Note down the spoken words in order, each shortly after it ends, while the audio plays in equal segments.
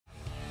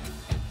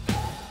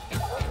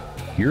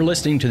You're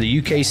listening to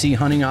the UKC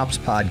Hunting Ops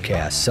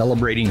Podcast,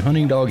 celebrating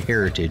hunting dog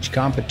heritage,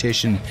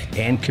 competition,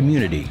 and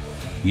community.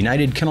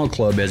 United Kennel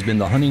Club has been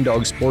the hunting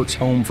dog sports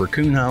home for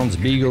coonhounds,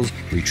 beagles,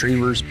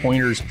 retrievers,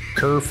 pointers,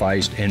 cur,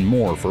 feist, and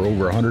more for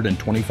over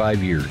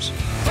 125 years.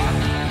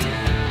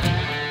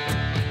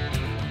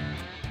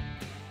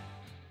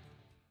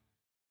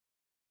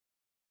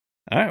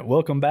 All right,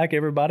 welcome back,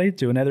 everybody,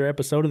 to another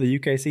episode of the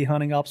UKC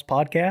Hunting Ops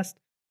Podcast.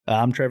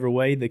 I'm Trevor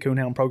Wade, the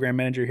Coonhound Program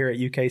Manager here at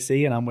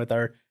UKC, and I'm with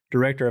our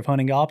Director of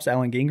Hunting Ops,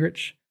 Alan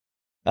Gingrich.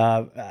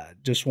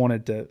 Just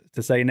wanted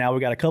to say now we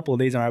got a couple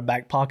of these in our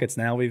back pockets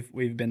now.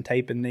 We've been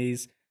taping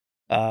these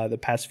the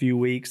past few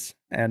weeks,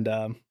 and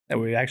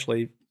we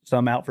actually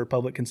some out for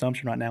public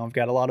consumption right now. We've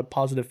got a lot of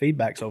positive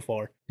feedback so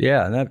far.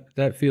 Yeah,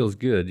 that feels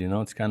good. You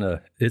know,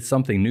 it's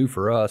something new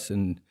for us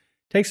and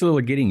takes a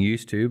little getting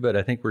used to, but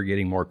I think we're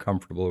getting more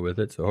comfortable with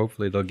it, so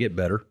hopefully they'll get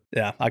better.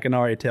 Yeah, I can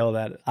already tell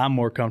that I'm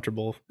more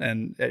comfortable,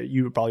 and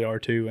you probably are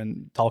too,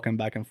 and talking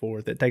back and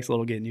forth. It takes a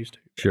little getting used to.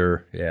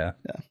 Sure, yeah.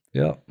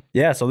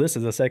 Yeah, so this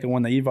is the second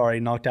one that you've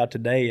already knocked out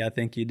today. I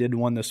think you did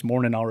one this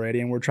morning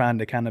already, and we're trying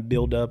to kind of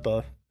build up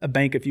a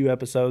bank, a few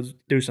episodes,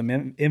 do some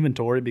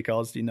inventory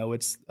because, you know,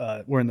 it's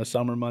we're in the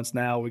summer months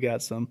now. We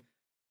got some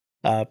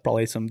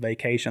probably some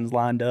vacations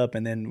lined up,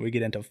 and then we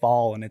get into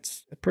fall, and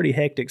it's a pretty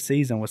hectic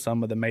season with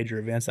some of the major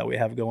events that we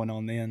have going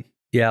on then.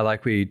 Yeah,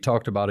 like we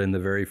talked about in the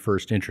very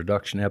first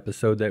introduction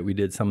episode that we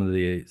did some of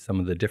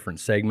the different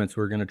segments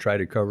we're going to try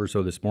to cover.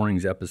 So this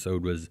morning's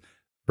episode was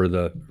for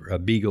the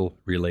beagle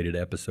related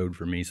episode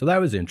for me. So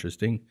that was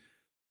interesting.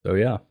 So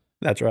yeah.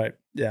 That's right.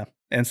 Yeah.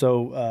 And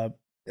so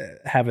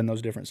having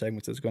those different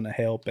segments is going to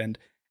help. And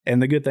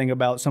the good thing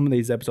about some of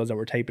these episodes that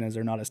we're taping is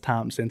they're not as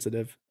time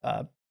sensitive.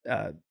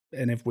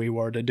 And if we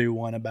were to do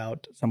one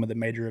about some of the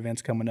major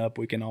events coming up,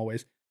 we can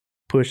always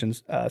push and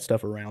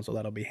stuff around. So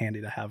that'll be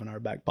handy to have in our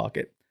back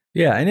pocket.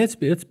 Yeah, and it's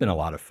been a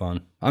lot of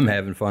fun. I'm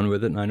having fun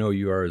with it, and I know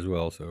you are as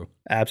well. So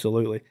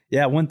absolutely.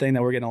 Yeah, one thing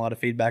that we're getting a lot of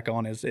feedback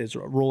on is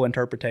rule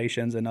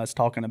interpretations and us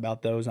talking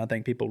about those. And I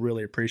think people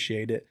really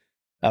appreciate it.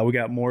 We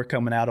got more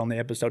coming out on the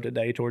episode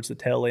today towards the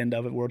tail end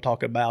of it. We'll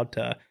talk about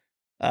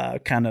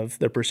kind of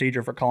the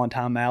procedure for calling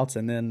timeouts,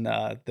 and then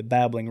the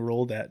babbling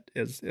rule that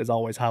is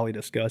always highly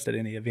discussed at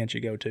any event you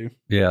go to.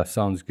 Yeah,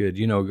 sounds good.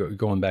 You know,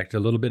 going back to a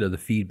little bit of the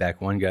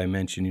feedback, one guy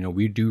mentioned, you know,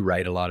 we do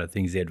write a lot of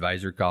things, the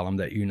advisor column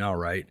that you now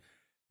write.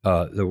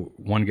 The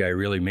one guy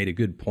really made a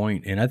good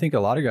point, and I think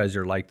a lot of guys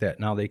are like that.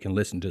 Now they can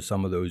listen to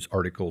some of those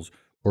articles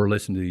or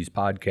listen to these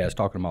podcasts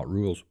talking about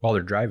rules while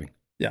they're driving.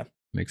 Yeah.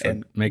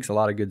 Makes a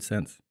lot of good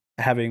sense.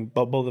 Having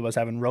both of us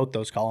having wrote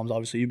those columns,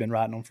 obviously you've been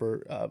writing them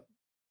for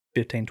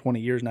 15, 20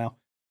 years now.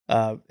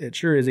 It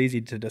sure is easy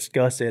to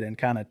discuss it and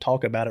kind of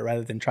talk about it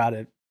rather than try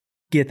to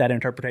get that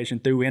interpretation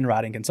through in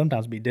writing can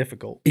sometimes be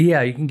difficult.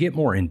 Yeah, you can get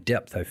more in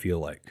depth, I feel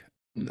like.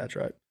 That's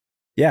right.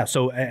 Yeah,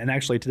 so and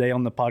actually today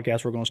on the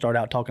podcast, we're going to start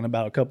out talking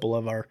about a couple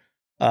of our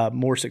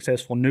more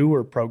successful,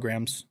 newer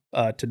programs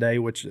today,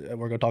 which we're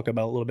going to talk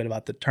about a little bit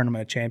about the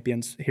Tournament of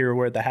Champions. Here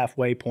we're at the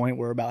halfway point.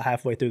 We're about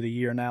halfway through the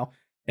year now.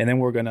 And then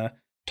we're going to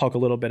talk a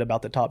little bit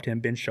about the Top 10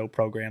 Bench Show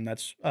program.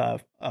 That's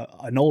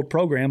an old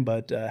program,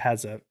 but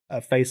has a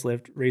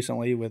facelift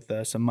recently with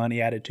some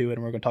money added to it.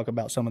 And we're going to talk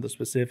about some of the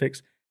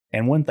specifics.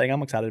 And one thing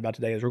I'm excited about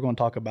today is we're going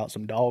to talk about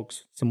some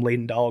dogs, some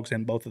leading dogs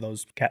in both of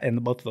those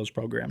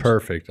programs.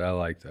 Perfect. I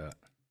like that.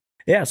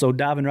 Yeah, so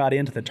diving right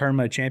into the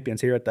Tournament of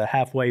Champions here at the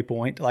halfway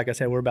point. Like I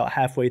said, we're about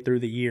halfway through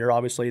the year.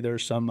 Obviously,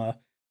 there's some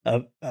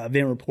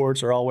event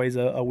reports are always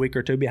a week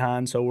or two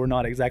behind, so we're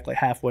not exactly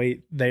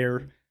halfway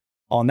there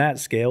on that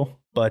scale,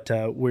 but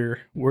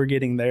we're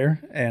getting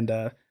there. And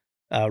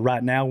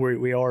right now,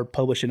 we are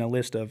publishing a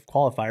list of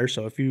qualifiers.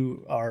 So if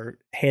you are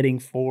heading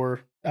for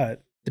the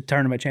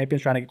Tournament of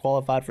Champions, trying to get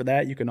qualified for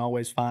that, you can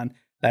always find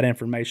that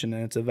information,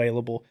 and it's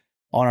available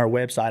on our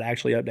website. I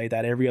actually update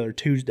that every other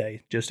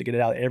Tuesday just to get it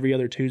out every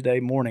other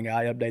Tuesday morning.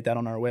 I update that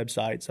on our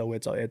website. So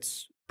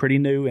it's pretty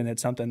new, and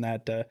it's something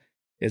that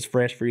is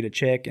fresh for you to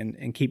check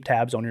and keep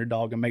tabs on your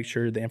dog and make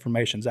sure the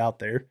information's out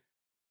there.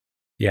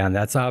 Yeah, and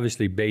that's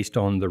obviously based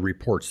on the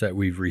reports that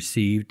we've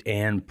received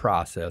and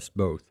processed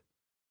both.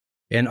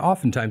 And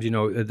oftentimes, you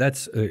know,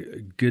 that's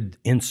a good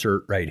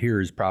insert right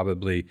here is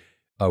probably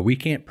we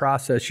can't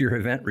process your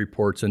event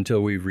reports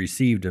until we've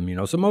received them. You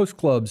know, so most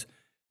clubs,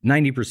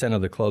 90%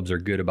 of the clubs are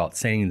good about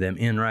sending them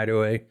in right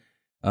away,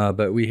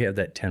 but we have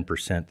that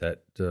 10%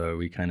 that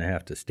we kind of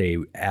have to stay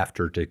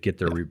after to get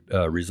the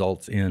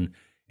results in.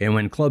 And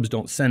when clubs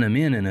don't send them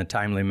in a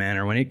timely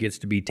manner, when it gets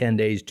to be 10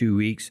 days, 2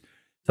 weeks,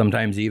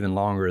 sometimes even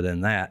longer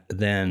than that,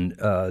 then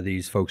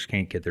these folks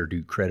can't get their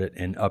due credit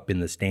and up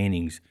in the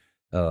standings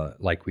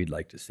like we'd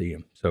like to see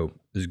them. So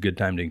this is a good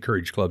time to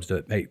encourage clubs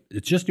to, hey,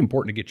 it's just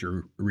important to get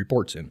your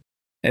reports in.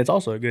 It's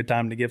also a good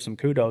time to give some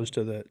kudos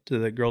to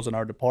the girls in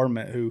our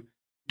department who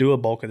do a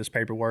bulk of this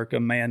paperwork.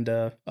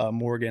 Amanda,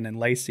 Morgan, and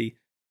Lacey,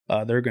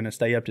 they're going to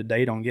stay up to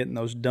date on getting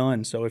those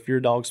done. So if your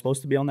dog's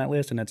supposed to be on that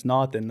list and it's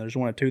not, then there's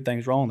one of two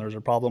things wrong. There's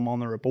a problem on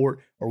the report,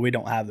 or we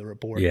don't have the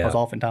report. Yeah. Because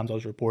oftentimes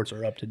those reports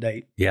are up to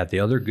date. Yeah, the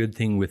other good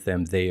thing with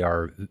them, they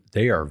are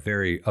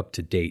very up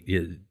to date.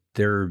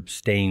 they're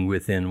staying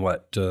within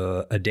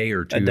a day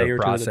or two of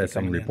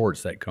processing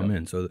reports that come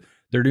in. So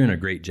they're doing a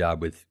great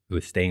job with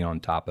staying on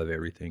top of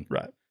everything.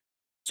 Right.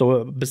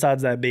 So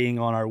besides that being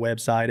on our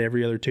website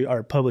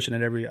or publishing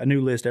it a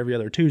new list every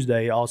other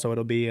Tuesday, also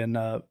it'll be in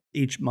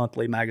each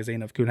monthly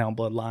magazine of Coonhound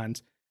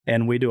Bloodlines.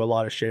 And we do a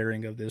lot of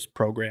sharing of this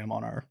program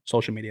on our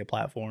social media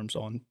platforms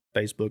on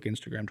Facebook,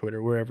 Instagram,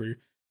 Twitter, wherever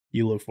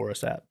you look for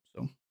us at.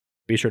 So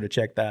be sure to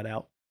check that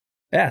out.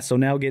 Yeah, so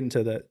now getting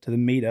to the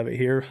meat of it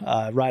here.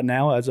 Right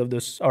now, as of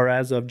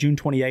June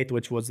 28th,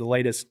 which was the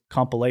latest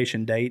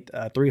compilation date,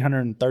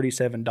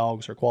 337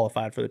 dogs are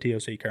qualified for the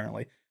TOC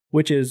currently,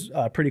 which is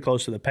pretty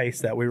close to the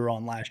pace that we were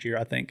on last year.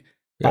 I think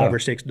 5 or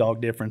 6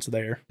 dog difference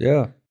there.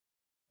 Yeah.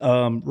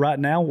 Right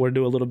now, we'll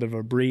do a little bit of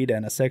a breed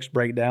and a sex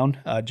breakdown,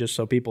 just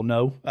so people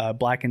know.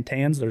 Black and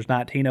tans, there's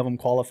 19 of them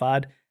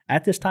qualified.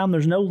 At this time,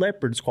 there's no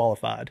leopards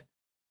qualified.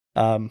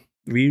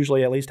 We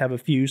usually at least have a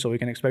few, so we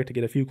can expect to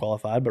get a few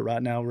qualified, but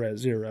right now we're at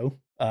 0.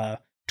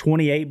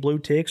 28 blue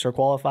ticks are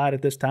qualified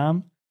at this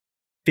time,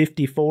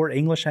 54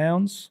 English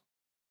hounds,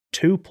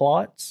 2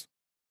 plots,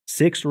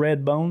 6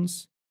 red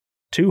bones,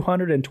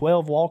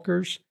 212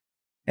 walkers,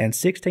 and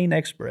 16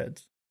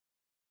 X-spreads.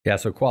 Yeah,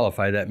 so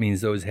qualified, that means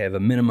those have a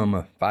minimum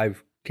of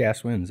 5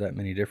 cast wins, that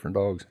many different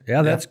dogs.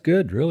 Yeah, that's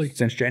good, really.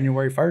 Since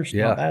January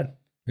 1st, not bad.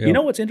 Yep. You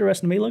know what's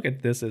interesting to me? Look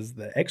at this is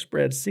the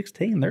X-spread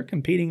 16. They're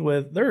competing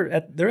with they're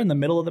in the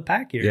middle of the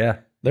pack here. Yeah,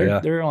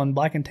 they're on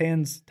black and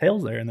tan's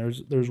tails there, and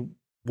there's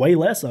way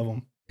less of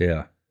them.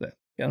 Yeah, that's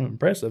kind of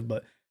impressive.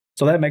 But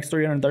so that makes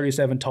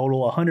 337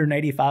 total,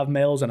 185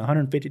 males and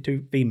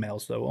 152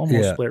 females. So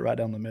almost split right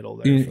down the middle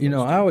there. You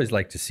know, I always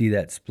like to see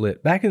that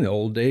split. Back in the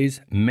old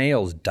days,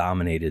 males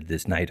dominated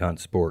this night hunt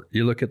sport.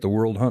 You look at the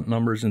world hunt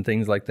numbers and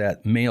things like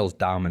that. Males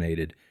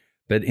dominated.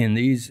 But in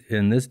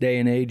this day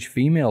and age,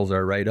 females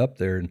are right up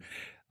there. And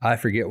I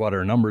forget what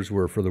our numbers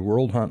were for the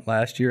world hunt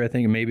last year. I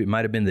think maybe it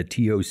might have been the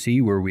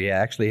TOC where we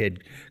actually had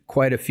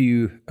quite a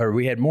few, or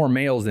we had more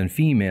males than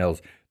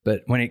females.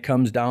 But when it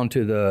comes down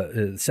to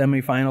the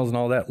semifinals and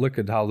all that, look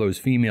at how those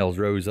females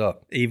rose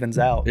up. Evens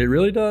out. It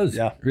really does.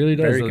 Yeah. It really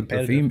does. Very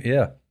competitive.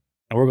 Yeah.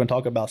 And we're going to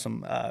talk about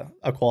some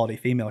a quality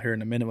female here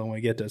in a minute when we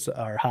get to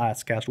our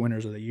highest cast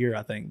winners of the year,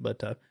 I think.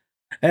 But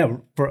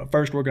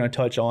first, we're going to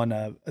touch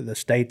on the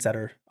states that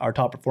are our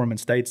top performing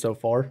states so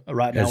far.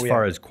 Right now, as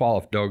far as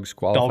dogs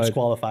qualified? Dogs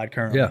qualified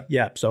currently.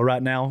 Yeah. So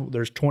right now,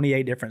 there's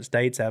 28 different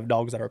states have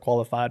dogs that are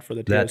qualified for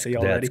the TOC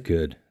already. That's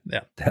good.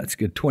 Yeah. That's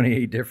good.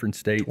 28 different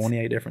states.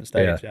 28 different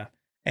states, yeah.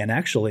 And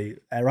actually,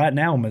 right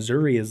now,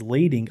 Missouri is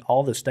leading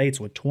all the states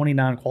with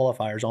 29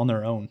 qualifiers on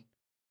their own,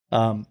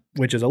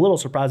 which is a little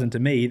surprising to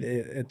me.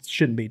 It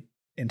shouldn't be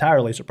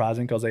entirely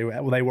surprising because they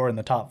were in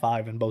the top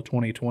 5 in both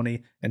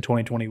 2020 and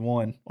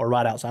 2021, or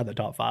right outside the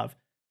top 5.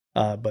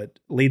 But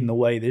leading the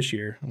way this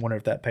year, I wonder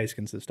if that pace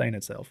can sustain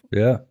itself.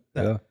 Yeah.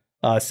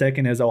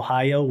 Second is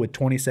Ohio with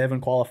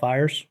 27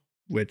 qualifiers,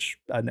 which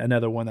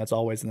another one that's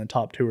always in the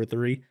top 2 or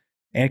 3.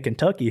 And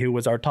Kentucky, who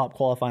was our top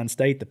qualifying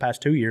state the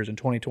past 2 years in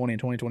 2020 and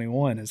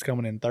 2021, is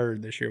coming in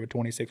third this year with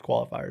 26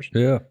 qualifiers.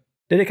 Yeah.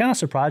 Did it kind of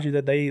surprise you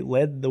that they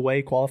led the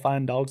way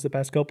qualifying dogs the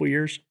past couple of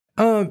years?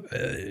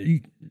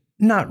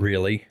 Not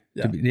really.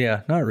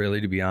 Not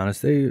really. To be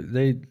honest,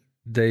 they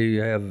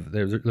have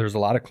there's a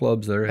lot of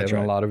clubs that are having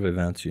a lot of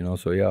events, you know.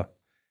 So yeah,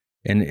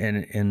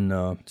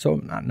 and so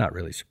not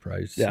really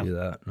surprised to see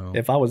that. No.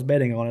 If I was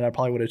betting on it, I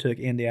probably would have took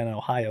Indiana and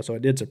Ohio. So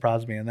it did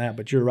surprise me in that.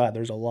 But you're right.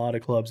 There's a lot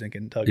of clubs in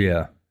Kentucky.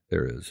 Yeah,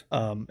 there is.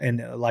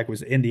 And like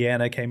was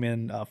Indiana came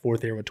in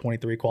 4th here with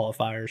 23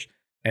 qualifiers,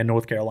 and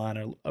North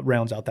Carolina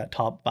rounds out that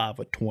top 5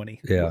 with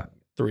 20. Yeah,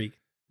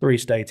 Three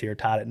states here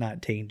tied at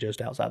 19, just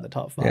outside the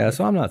top 5. Yeah,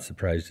 so I'm not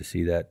surprised to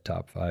see that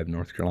top 5: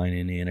 North Carolina,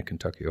 Indiana,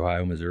 Kentucky,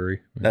 Ohio,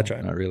 Missouri. That's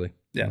right. Not really.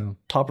 Yeah,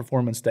 top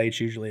performing states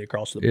usually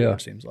across the board.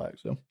 Seems like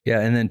so. Yeah,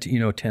 and then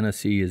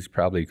Tennessee is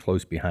probably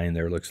close behind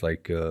there. Looks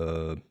like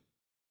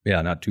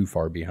not too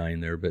far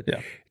behind there, but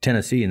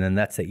Tennessee, and then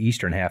that's the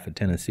eastern half of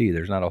Tennessee.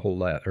 There's not a whole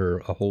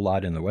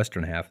lot in the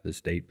western half of the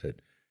state, but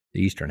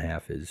the eastern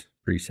half is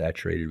pretty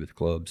saturated with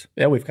clubs.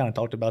 Yeah, we've kind of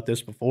talked about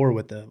this before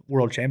with the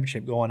World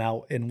Championship going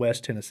out in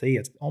West Tennessee.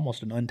 It's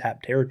almost an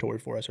untapped territory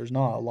for us. There's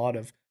not a lot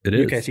of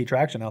UKC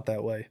traction out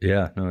that way.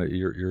 Yeah, no,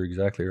 you're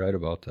exactly right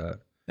about that.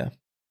 Yeah.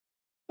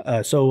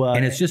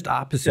 And it's just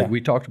opposite. Yeah. We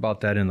talked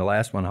about that in the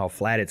last one, how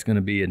flat it's going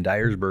to be in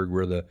Dyersburg,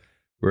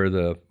 where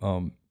the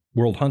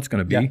World Hunt's going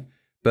to be. Yeah.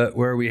 But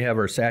where we have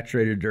our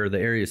saturated, or the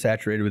area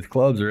saturated with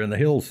clubs, are in the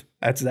hills.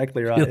 That's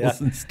exactly right.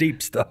 Hills and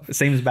steep stuff. It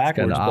seems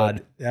backwards, it's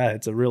odd. Yeah,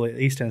 it's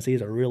East Tennessee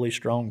is a really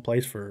strong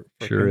place for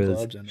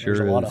clubs, and there's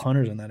a lot of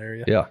hunters in that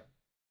area. Yeah.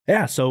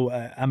 Yeah, so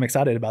I'm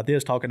excited about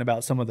this, talking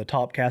about some of the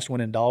top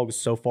cast-winning dogs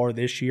so far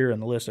this year in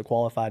the list of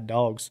qualified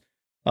dogs.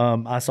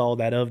 I saw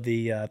that of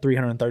the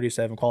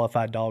 337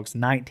 qualified dogs,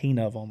 19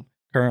 of them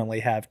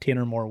currently have 10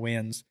 or more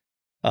wins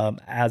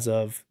as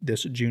of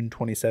this June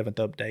 27th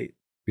update.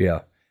 Yeah.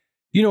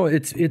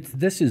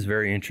 This is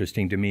very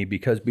interesting to me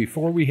because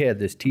before we had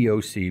this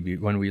TOC,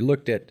 when we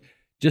looked at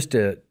just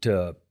to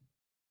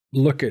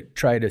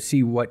try to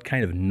see what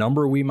kind of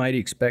number we might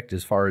expect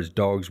as far as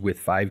dogs with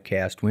 5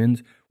 cast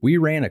wins, we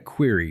ran a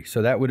query.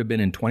 So that would have been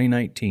in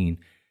 2019.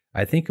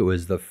 I think it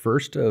was the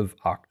 1st of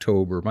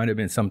October, might have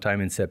been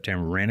sometime in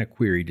September, ran a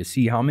query to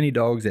see how many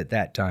dogs at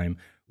that time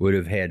would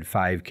have had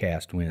 5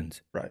 cast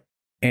wins. Right.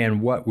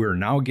 And what we're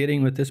now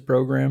getting with this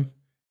program,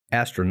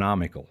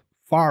 astronomical.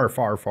 Far,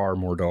 far, far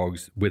more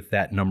dogs with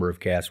that number of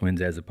cast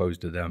wins as opposed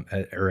to them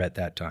or at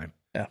that time.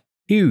 Yeah.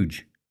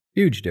 Huge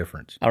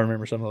difference. I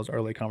remember some of those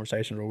early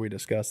conversations where we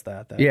discussed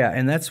that. Yeah,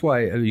 and that's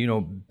why,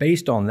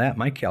 based on that,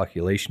 my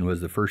calculation was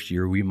the first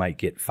year we might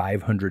get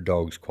 500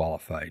 dogs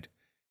qualified.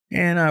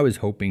 And I was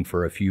hoping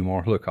for a few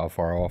more. Look how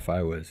far off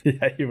I was.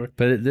 Yeah, you were.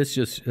 But it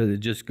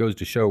just goes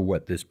to show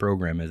what this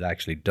program has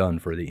actually done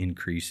for the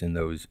increase in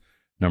those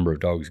number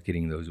of dogs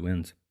getting those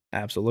wins.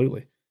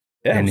 Absolutely.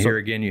 Yeah, and here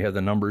again, you have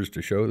the numbers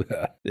to show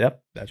that.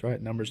 Yep, that's right.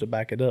 Numbers to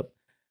back it up.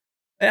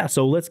 Yeah,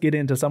 so let's get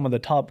into some of the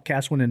top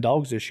cast winning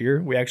dogs this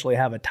year. We actually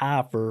have a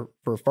tie for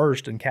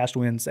first in cast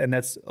wins, and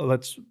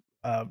let's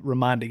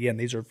remind again,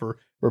 these are for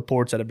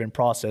reports that have been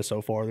processed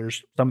so far.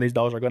 There's some of these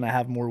dogs are going to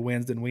have more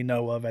wins than we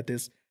know of at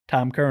this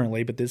time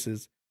currently, but this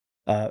is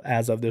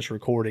as of this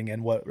recording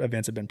and what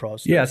events have been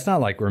processed. Yeah, it's not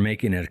like we're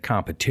making it a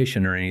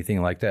competition or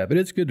anything like that, but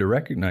it's good to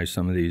recognize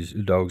some of these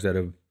dogs that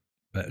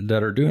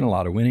are doing a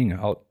lot of winning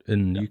out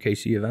in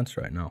UKC events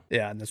right now.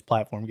 Yeah, and this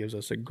platform gives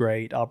us a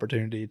great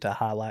opportunity to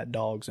highlight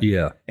dogs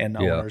and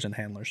owners and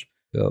handlers.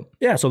 Yep.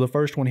 Yeah, so the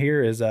first one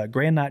here is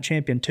Grand Night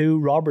Champion 2,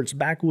 Roberts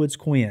Backwoods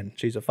Quinn.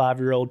 She's a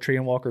 5-year-old tree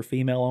and walker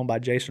female owned by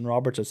Jason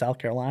Roberts of South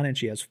Carolina, and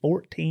she has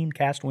 14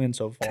 cast wins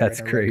so far. That's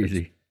crazy.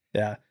 Records.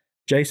 Yeah.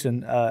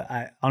 Jason,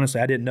 I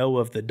didn't know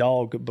of the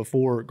dog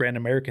before Grand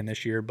American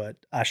this year, but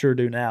I sure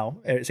do now.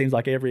 It seems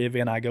like every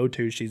event I go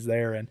to, she's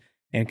there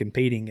and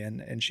competing,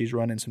 and she's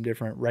running some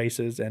different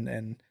races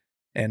and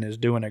is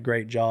doing a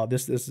great job.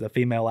 This is a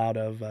female out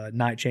of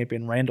Night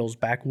Champion Randall's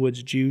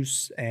Backwoods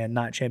Juice and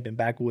Night Champion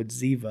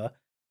Backwoods Ziva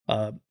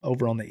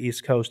over on the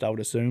East Coast, I would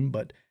assume.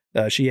 But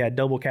she had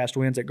double cast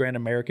wins at Grand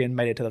American,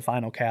 made it to the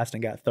final cast,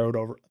 and got third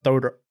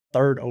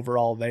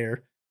overall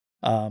there.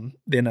 Then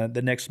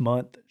the next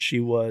month, she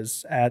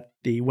was at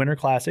the Winter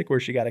Classic where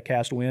she got a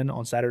cast win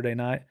on Saturday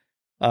night.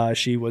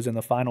 She was in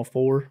the Final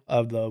Four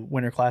of the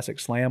Winter Classic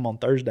Slam on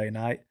Thursday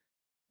night.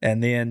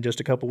 And then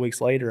just a couple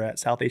weeks later at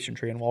Southeastern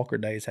Tree and Walker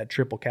Days had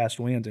triple cast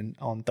wins. And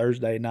on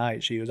Thursday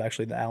night, she was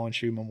actually the Allen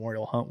Shue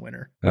Memorial Hunt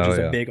winner, which is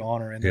a big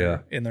honor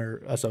in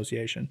their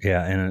association.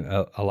 Yeah, and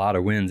a lot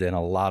of wins, and a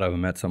lot of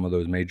them at some of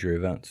those major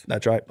events.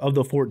 That's right. Of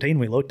the 14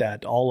 we looked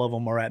at, all of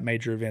them are at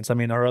major events. I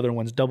mean, our other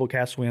ones, double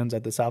cast wins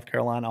at the South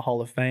Carolina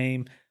Hall of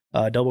Fame,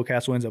 double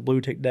cast wins at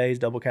Blue Tick Days,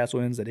 double cast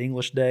wins at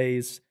English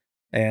Days,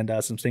 and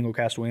some single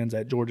cast wins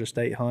at Georgia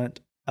State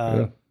Hunt.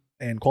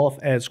 And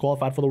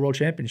qualified for the World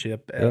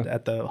Championship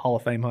at the Hall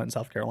of Fame Hunt in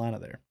South Carolina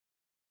there.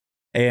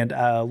 And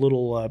a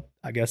little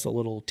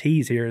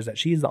tease here is that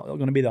she's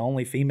going to be the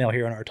only female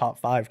here in our top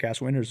 5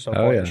 cast winners so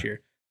far this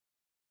year.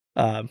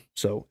 The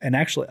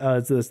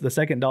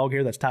second dog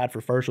here that's tied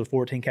for first with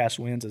 14 cast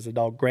wins is a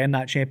dog Grand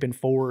Night Champion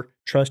 4,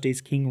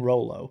 Trusty's King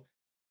Rolo.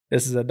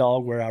 This is a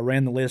dog where I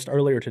ran the list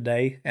earlier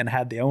today and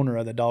had the owner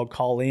of the dog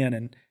call in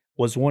and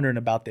was wondering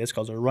about this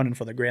because they're running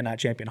for the Grand Night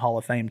Champion Hall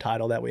of Fame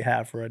title that we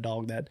have for a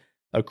dog that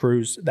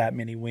accrues that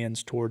many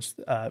wins towards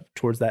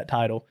that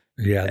title.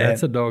 Yeah,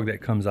 that's a dog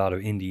that comes out of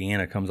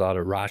Indiana, comes out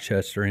of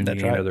Rochester,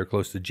 Indiana. Right. They're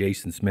close to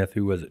Jason Smith,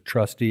 who was a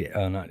trusty,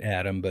 not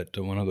Adam, but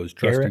one of those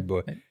trusty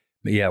boys.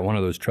 Yeah, one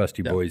of those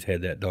trusty boys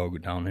had that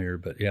dog down here.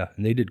 But yeah,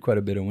 and they did quite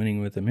a bit of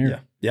winning with him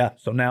here. Yeah.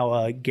 So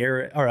now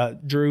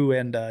Drew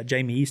and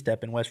Jamie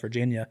Estep in West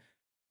Virginia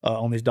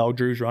on these dog.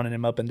 Drew's running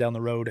him up and down the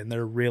road, and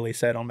they're really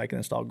set on making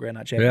this dog Grand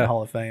Night Champion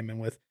Hall of Fame.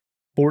 And with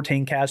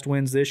 14 cast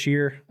wins this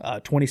year,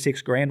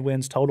 26 grand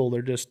wins total.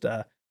 They're just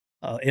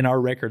in our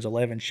records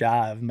 11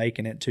 shy of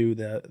making it to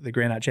the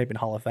Grand Night Champion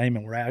Hall of Fame,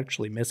 and we're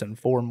actually missing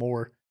 4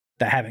 more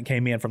that haven't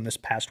came in from this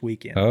past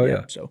weekend.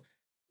 So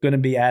going to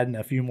be adding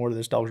a few more to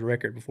this dog's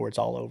record before it's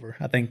all over.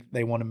 I think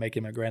they want to make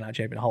him a Grand Night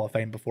Champion Hall of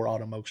Fame before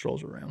Autumn Oaks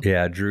rolls around.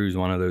 Yeah, Drew's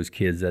one of those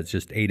kids that's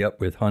just ate up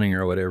with hunting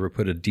or whatever.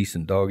 Put a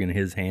decent dog in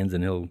his hands,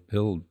 and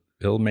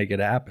he'll make it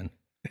happen.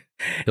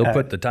 He'll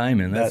put the time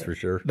in, that's for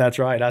sure. That's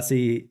right. I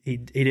see he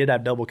did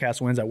have double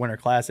cast wins at Winter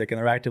Classic, and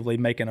they're actively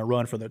making a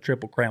run for the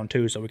Triple Crown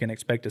too, so we can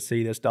expect to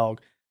see this dog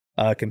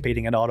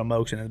competing at Autumn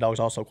Oaks, and the dog's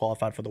also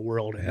qualified for the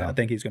World, and I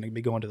think he's going to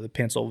be going to the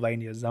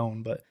Pennsylvania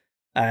zone. But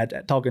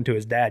talking to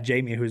his dad,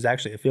 Jamie, who's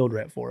actually a field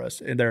rep for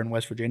us there in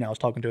West Virginia, I was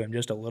talking to him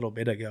just a little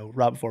bit ago,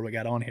 right before we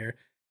got on here,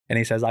 and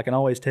he says, I can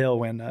always tell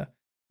when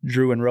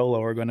Drew and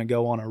Rolo are going to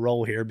go on a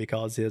roll here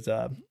because his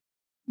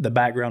the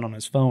background on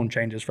his phone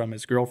changes from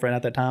his girlfriend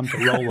at the time to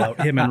Rolo,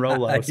 him and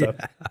Rolo. So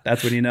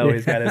that's when you know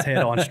he's got his head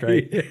on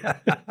straight.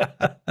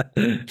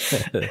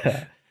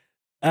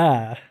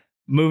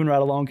 Moving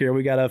right along here,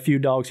 we got a few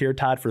dogs here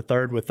tied for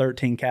third with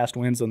 13 cast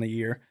wins on the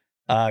year.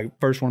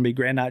 First one will be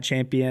Grand Night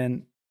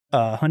Champion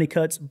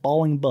Honeycutt's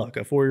Balling Buck,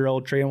 a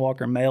 4-year-old tree and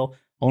walker male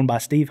owned by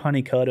Steve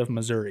Honeycutt of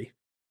Missouri.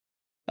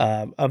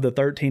 Of the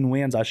 13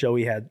 wins, I show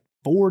he had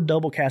 4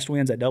 double cast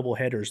wins at double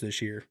headers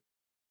this year.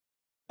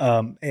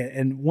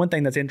 And one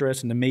thing that's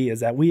interesting to me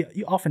is that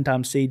you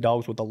oftentimes see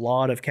dogs with a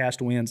lot of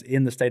cast wins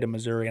in the state of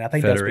Missouri, and I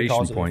think that's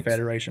because of the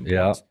federation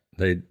points.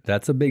 Yeah,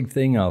 that's a big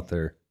thing out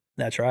there.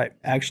 That's right.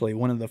 Actually,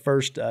 one of the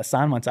first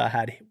assignments I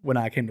had when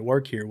I came to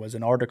work here was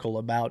an article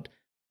about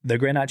the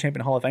Grand Night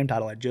Champion Hall of Fame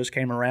title that just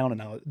came around,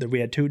 and we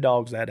had two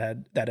dogs that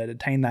had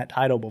attained that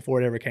title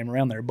before it ever came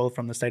around. They were both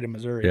from the state of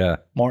Missouri. Yeah.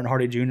 Martin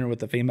Hardy Jr.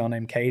 with a female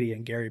named Katie,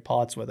 and Gary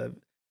Potts with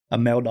a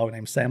male dog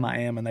named Sam I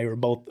Am, and they were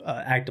both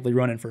actively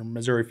running for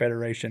Missouri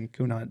Federation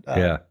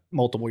Coonhound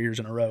multiple years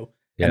in a row.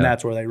 Yeah. And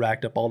that's where they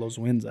racked up all those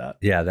wins at.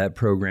 Yeah, that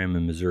program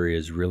in Missouri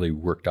has really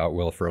worked out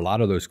well for a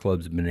lot of those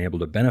clubs. Have been able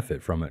to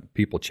benefit from it.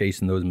 People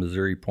chasing those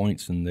Missouri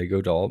points, and they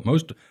go to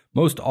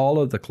most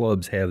all of the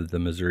clubs have the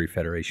Missouri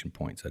Federation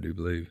points, I do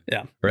believe.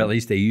 Yeah, or at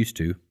least they used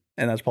to.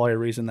 And that's probably a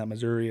reason that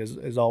Missouri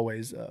is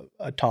always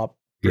a top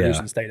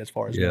producing state as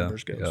far as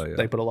numbers goes. Yeah.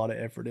 They put a lot of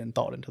effort and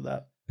thought into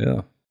that.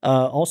 Yeah.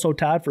 Also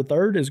tied for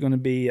third is going to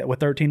be,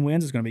 with 13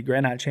 wins, is going to be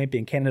Grand Night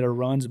Champion Canada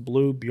Runs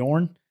Blue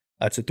Bjorn.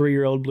 It's a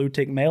 3-year-old blue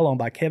tick male owned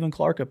by Kevin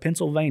Clark of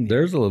Pennsylvania.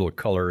 There's a little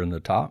color in the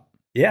top.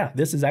 Yeah,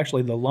 this is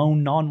actually the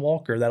lone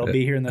non-walker that'll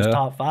be here in this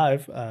top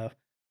 5.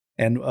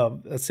 And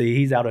let's see,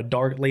 he's out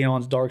of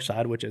Leon's Dark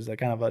Side, which is a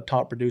kind of a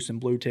top producing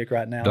blue tick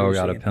right now. Dog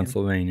out of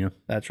Pennsylvania. Him.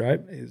 That's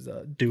right. He's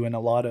doing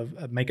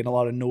making a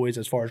lot of noise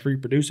as far as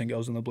reproducing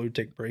goes in the blue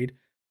tick breed.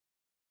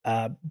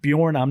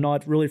 Bjorn, I'm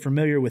not really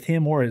familiar with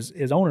him or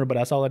his owner, but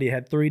I saw that he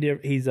had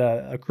he's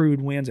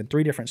accrued wins in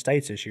 3 different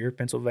states this year: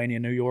 Pennsylvania,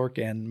 New York,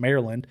 and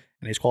Maryland,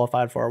 and he's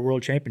qualified for our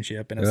World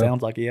Championship. And it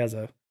sounds like he has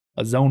a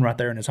zone right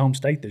there in his home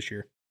state this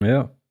year.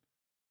 Yeah.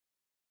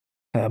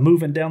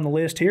 Moving down the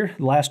list here,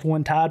 the last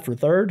one tied for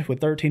third with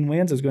 13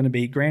 wins is going to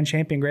be Grand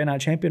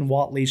Night Champion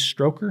Watley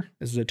Stroker.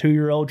 This is a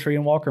 2-year-old tree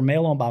and walker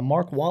male owned by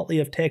Mark Watley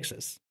of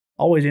Texas.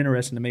 Always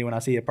interesting to me when I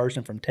see a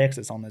person from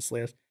Texas on this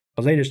list,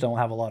 because they just don't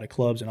have a lot of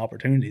clubs and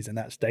opportunities in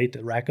that state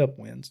to rack up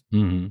wins.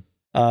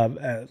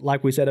 Mm-hmm.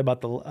 Like we said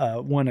about the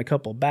one a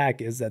couple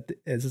back, is that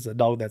this is a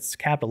dog that's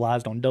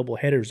capitalized on double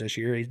headers this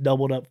year. He's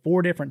doubled up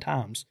 4 different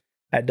times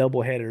at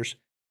double headers,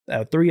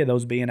 3 of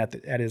those being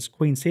at his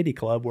Queen City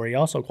club, where he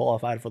also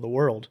qualified for the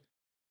World.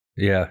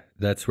 Yeah,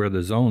 that's where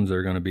the zones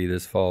are going to be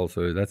this fall.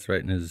 So that's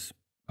right in his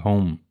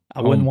home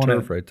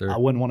turf right there. I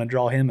wouldn't want to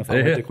draw him if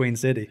I went to Queen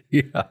City.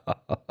 Yeah,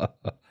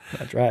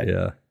 that's right.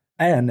 Yeah.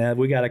 And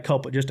we got a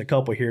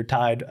couple here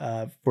tied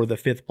for the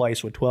 5th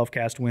place with 12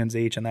 cast wins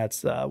each, and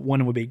that's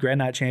one would be Grand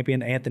Night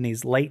Champion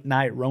Anthony's Late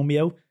Night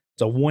Romeo.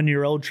 It's a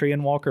 1-year-old tree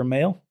and walker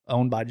male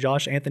owned by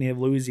Josh Anthony of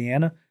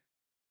Louisiana.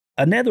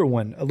 Another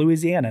one,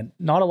 Louisiana.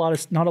 Not a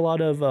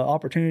lot of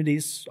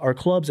opportunities or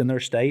clubs in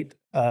their state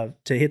to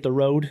hit the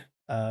road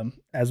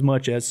as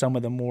much as some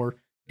of the more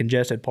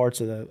congested parts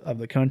of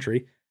the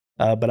country.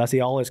 But I see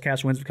all his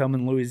cast wins come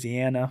in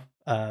Louisiana.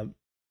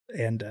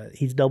 And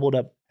he's doubled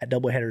up at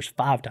doubleheaders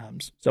 5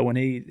 times. So when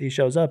he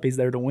shows up, he's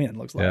there to win,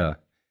 looks like.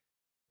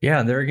 Yeah,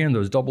 and there again,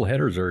 those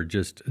doubleheaders are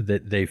just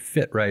that they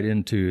fit right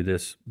into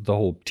the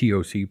whole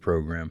TOC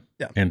program.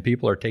 Yeah. And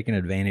people are taking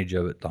advantage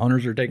of it. The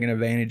hunters are taking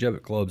advantage of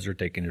it. Clubs are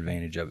taking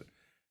advantage of it.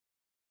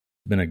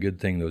 It's been a good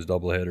thing, those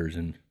doubleheaders.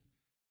 And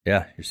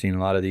yeah, you're seeing a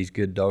lot of these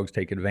good dogs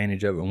take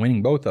advantage of it and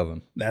winning both of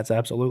them. That's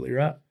absolutely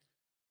right.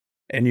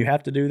 And you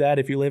have to do that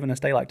if you live in a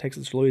state like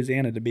Texas or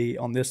Louisiana to be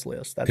on this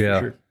list. That's for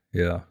sure.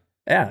 Yeah.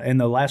 Yeah, and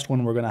the last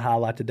one we're going to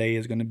highlight today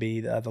is going to be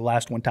the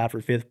last one tied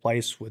for 5th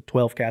place with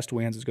 12 cast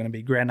wins is going to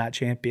be Grand Night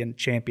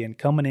Champion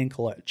coming in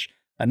clutch.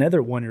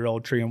 Another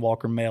 1-year-old tree and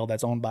walker male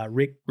that's owned by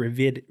Rick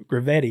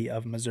Gravetti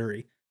of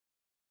Missouri.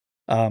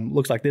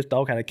 Looks like this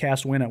dog had a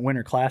cast win at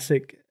Winter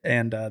Classic,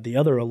 and the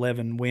other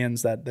 11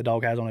 wins that the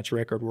dog has on its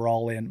record were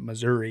all in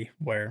Missouri,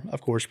 where,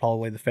 of course,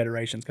 probably the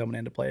Federation's coming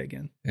into play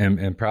again.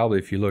 And probably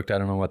if you looked, I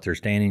don't know what their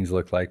standings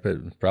look like,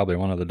 but probably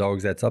one of the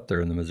dogs that's up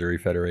there in the Missouri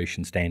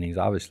Federation standings,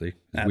 obviously.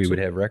 We would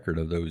have record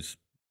of those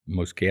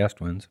most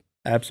cast wins.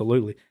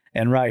 Absolutely.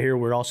 And right here,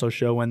 we're also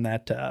showing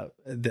that,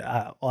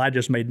 I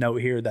just made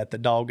note here that the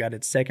dog got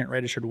its 2nd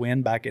registered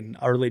win back in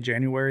early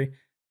January.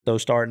 So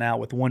starting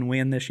out with 1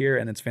 win this year,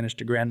 and it's finished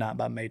to Grand Night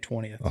by May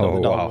 20th. So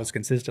the dog was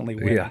consistently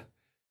winning. Yeah.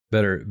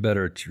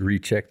 Better to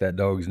recheck that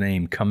dog's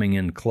name, Coming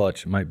in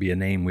Clutch. It might be a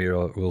name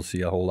we'll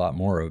see a whole lot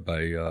more of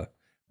by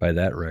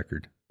that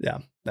record. Yeah,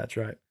 that's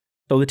right.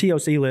 So the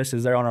TOC list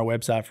is there on our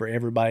website for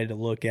everybody to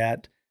look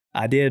at.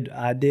 I did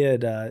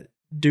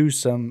do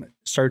some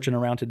searching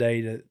around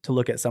today to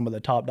look at some of the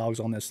top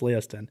dogs on this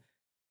list, and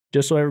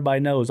just so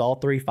everybody knows, all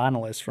 3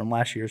 finalists from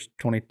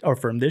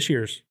from this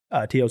year's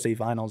TOC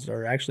finals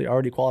are actually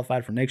already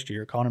qualified for next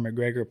year. Conor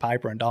McGregor,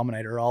 Piper, and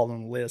Dominator are all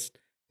on the list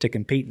to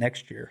compete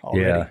next year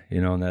already.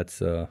 Yeah, and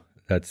that's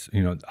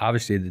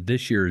obviously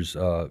this year's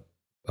TOC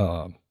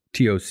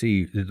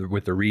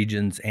with the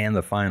regions and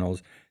the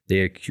finals,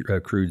 they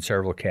accrued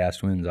several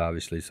cast wins,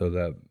 obviously, so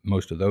that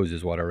most of those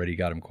is what already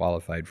got them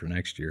qualified for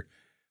next year.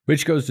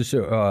 Which goes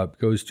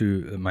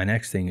to my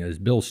next thing is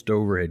Bill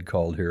Stover had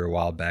called here a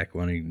while back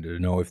wanting to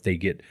know if they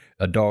get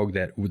a dog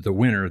that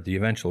the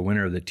eventual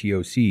winner of the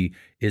TOC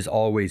is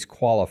always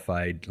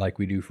qualified like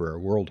we do for our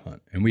World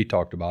Hunt. And we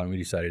talked about it and we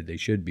decided they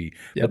should be.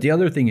 Yep. But the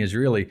other thing is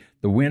really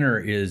the winner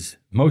is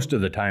most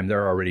of the time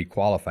they're already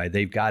qualified.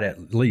 They've got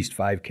at least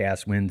 5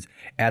 cast wins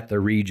at the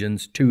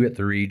regions, 2 at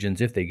the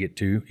regions if they get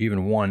 2,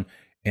 even 1.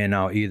 And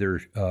now either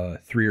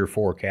 3 or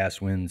 4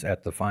 cast wins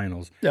at the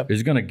finals. Yep.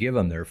 Is going to give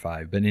them their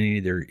 5. But in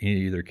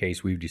either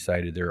case, we've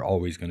decided they're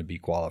always going to be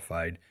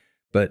qualified.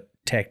 But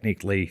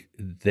technically,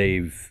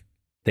 they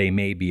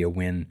may be a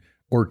win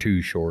or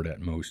 2 short at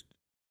most,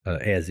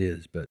 as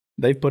is. But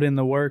they've put in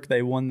the work.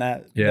 They won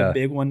the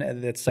big one.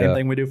 That's the same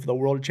thing we do for the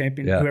World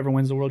Championship. Yeah. Whoever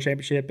wins the World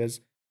Championship is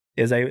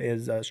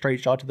a straight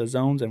shot to the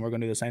zones, and we're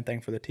going to do the same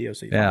thing for the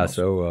TOC. Yeah. Finals.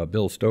 So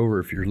Bill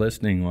Stover, if you're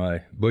listening,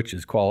 why Butch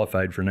is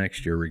qualified for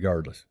next year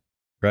regardless.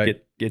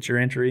 Right. Get your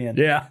entry in.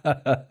 Yeah.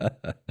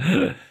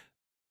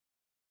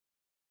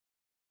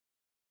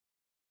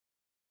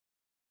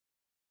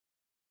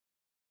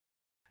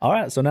 All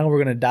right. So now we're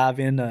going to dive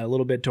in a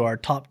little bit to our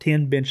top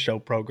 10 bench show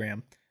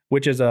program,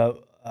 which is a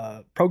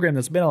program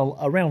that's been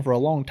around for a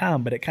long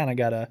time, but it kind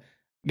of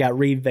got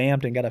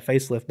revamped and got a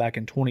facelift back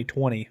in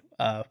 2020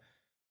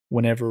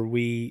 whenever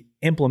we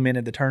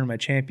implemented the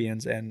Tournament of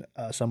Champions, and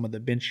some of the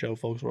bench show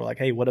folks were like,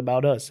 hey, what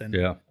about us?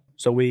 And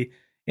so we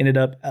ended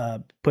up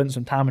putting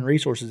some time and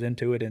resources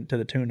into it, and to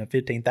the tune of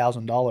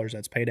 $15,000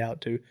 that's paid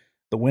out to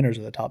the winners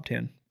of the top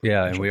 10.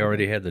 Yeah, and we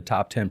already had the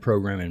top 10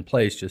 program in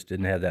place, just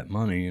didn't have that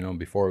money.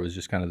 Before it was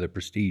just kind of the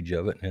prestige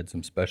of it and had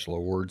some special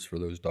awards for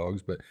those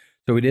dogs. But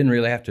so we didn't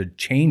really have to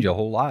change a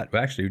whole lot.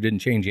 Actually, we didn't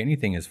change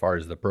anything as far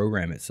as the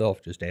program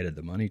itself, just added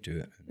the money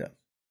to it. Yeah.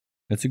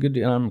 It's a good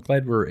deal. I'm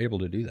glad we're able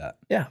to do that.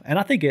 Yeah, and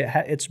I think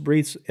it's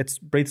breathed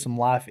some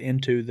life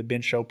into the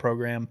bench show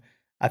program.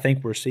 I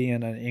think we're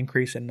seeing an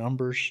increase in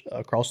numbers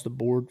across the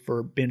board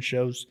for bench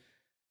shows,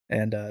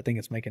 and I think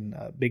it's making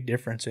a big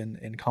difference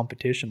in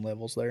competition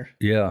levels there.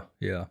 Yeah,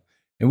 yeah.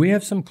 And we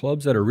have some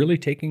clubs that are really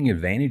taking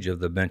advantage of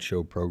the bench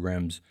show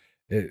programs.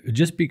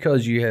 Just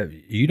because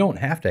you don't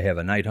have to have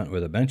a night hunt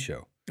with a bench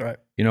show. Right.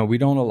 We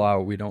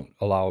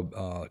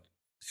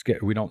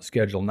don't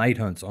schedule night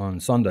hunts on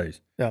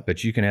Sundays. Yeah.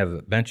 But you can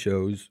have bench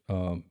shows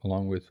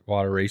along with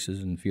water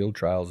races and field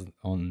trials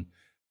on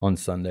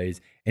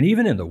Sundays. And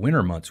even in the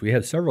winter months, we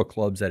have several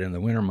clubs that in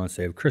the winter months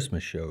they have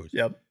Christmas shows.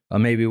 Yep.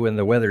 Maybe when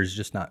the weather is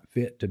just not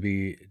fit to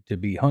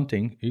be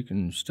hunting, you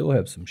can still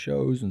have some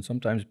shows and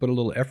sometimes put a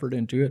little effort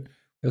into it.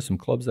 There's some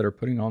clubs that are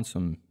putting on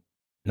some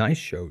nice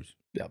shows.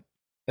 Yep.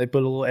 They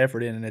put a little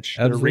effort in, and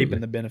they're reaping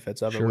the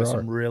benefits of it with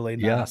some really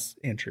nice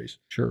entries.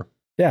 Sure.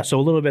 Yeah, so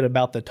a little bit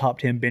about the Top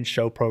 10 Bench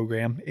Show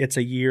program. It's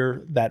a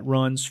year that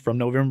runs from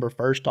November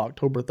 1st to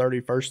October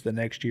 31st the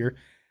next year.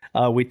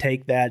 We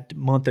take that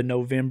month of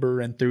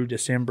November and through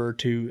December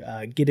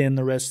to get in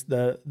the rest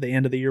of the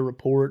end of the year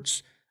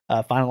reports,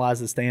 finalize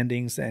the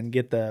standings, and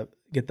get the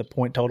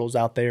point totals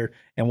out there.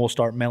 And we'll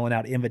start mailing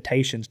out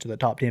invitations to the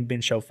Top 10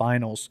 Bench Show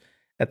finals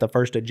at the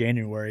 1st of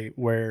January,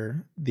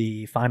 where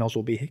the finals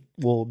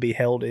will be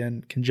held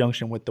in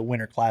conjunction with the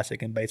Winter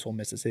Classic in Batesville,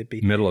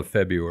 Mississippi. Middle of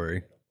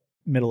February.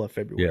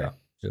 Yeah.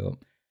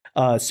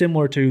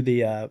 Similar to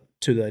the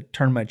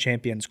Tournament of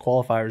Champions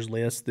qualifiers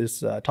list,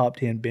 this top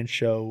 10 bench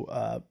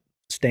show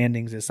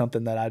standings is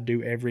something that I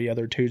do every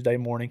other Tuesday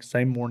morning,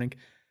 same morning,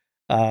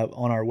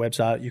 on our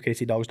website,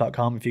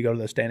 ukcdogs.com. If you go to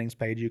the standings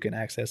page, you can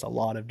access a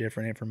lot of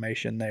different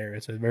information there.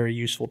 It's a very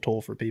useful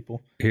tool for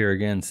people. Here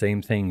again,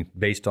 same thing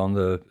based on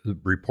the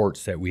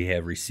reports that we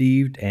have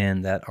received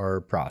and that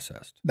are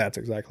processed. That's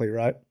exactly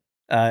right.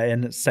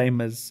 And same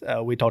as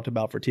we talked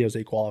about for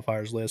TOC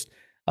qualifiers list.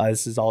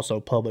 This is also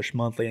published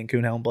monthly in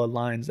Coonhound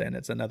Bloodlines, and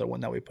it's another one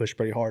that we push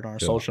pretty hard on our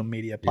social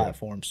media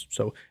platforms.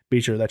 So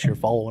be sure that you're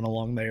following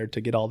along there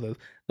to get all the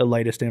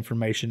latest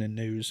information and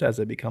news as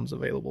it becomes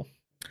available.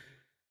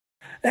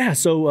 Yeah,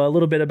 so a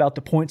little bit about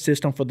the point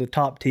system for the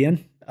top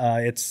 10.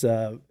 It's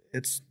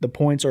the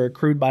points are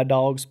accrued by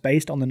dogs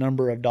based on the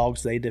number of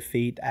dogs they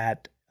defeat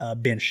at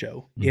bench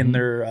show in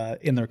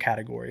their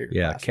category.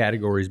 Yeah,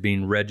 categories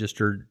being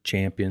registered,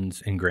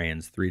 champions, and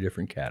grands, 3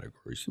 different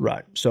categories.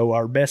 Right. So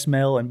our best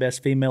male and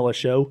best female a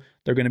show,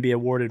 they're going to be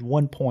awarded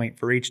 1 point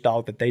for each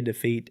dog that they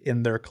defeat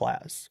in their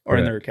class or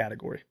in their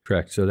category.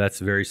 Correct. So that's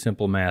very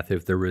simple math.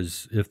 If there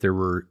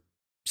were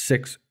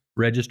 6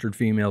 registered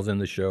females in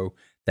the show,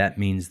 that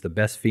means the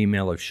best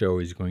female of show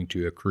is going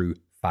to accrue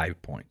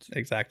 5 points.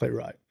 Exactly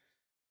right.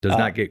 Does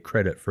not get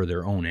credit for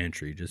their own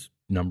entry, just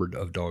number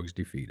of dogs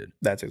defeated.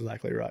 That's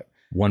exactly right.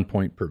 1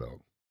 point per dog.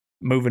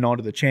 Moving on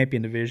to the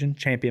champion division,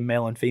 champion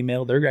male and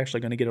female, they're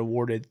actually going to get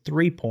awarded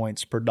 3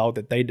 points per dog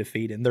that they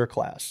defeat in their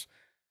class.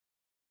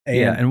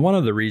 And one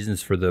of the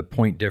reasons for the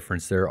point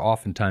difference there,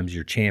 oftentimes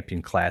your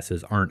champion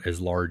classes aren't as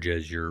large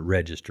as your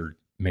registered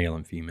male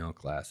and female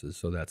classes.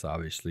 So that's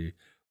obviously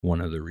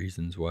one of the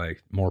reasons why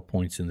more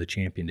points in the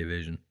champion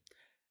division.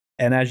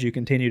 And as you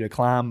continue to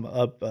climb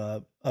up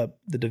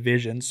the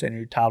divisions and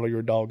you title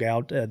your dog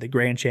out, the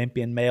grand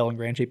champion male and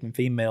grand champion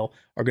female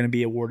are going to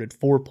be awarded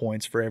 4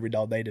 points for every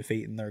dog they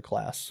defeat in their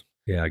class.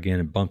 Yeah, again,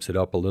 it bumps it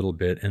up a little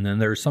bit. And then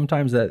there's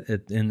sometimes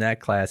that in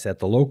that class, at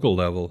the local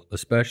level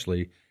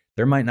especially,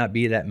 there might not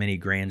be that many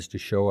grands to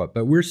show up.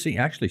 But we're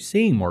actually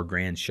seeing more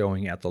grands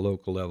showing at the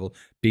local level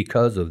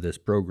because of this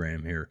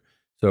program here.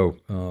 So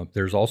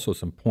there's also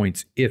some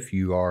points if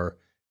you are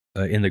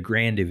in the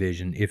grand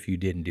division if you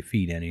didn't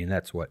defeat any. And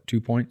that's what,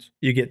 2 points?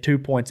 You get 2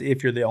 points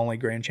if you're the only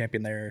grand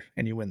champion there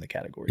and you win the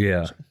category.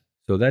 Yeah.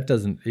 So that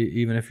doesn't,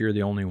 even if you're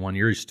the only one,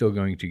 you're still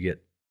going to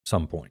get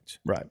some points.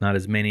 Right. Not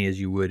as many as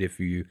you would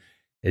if you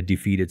had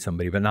defeated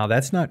somebody. But now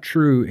that's not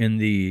true in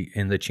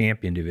the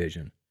champion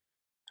division.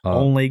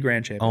 Only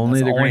grand champion. Only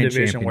that's the grand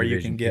division champion where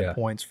division, you can get yeah.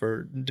 points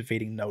for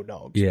defeating no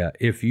dogs. Yeah.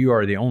 If you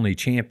are the only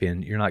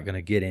champion, you're not going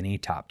to get any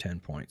top 10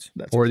 points.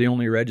 Or the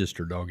only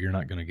registered dog, you're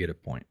not going to get a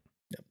point.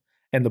 Yep.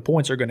 And the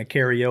points are going to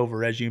carry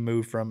over as you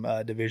move from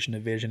division to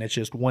division. It's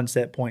just one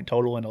set point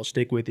total, and it'll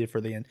stick with you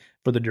for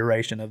the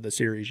duration of the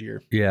series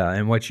year. Yeah,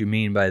 and what you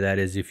mean by that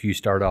is if you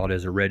start out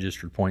as a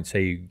registered point,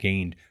 say you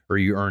gained or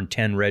you earned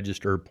 10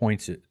 registered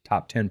points,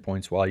 top 10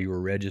 points while you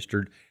were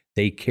registered,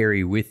 they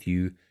carry with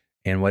you.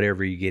 And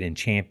whatever you get in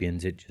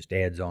champions, it just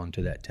adds on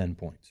to that 10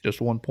 points.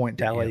 Just 1 point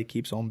tally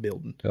keeps on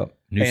building. Yep.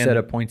 New set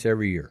of points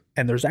every year.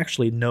 And there's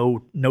actually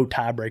no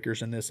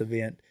tiebreakers in this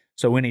event.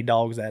 So any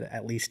dogs that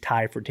at least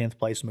tie for 10th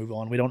place move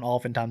on. We don't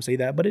oftentimes see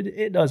that, but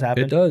it does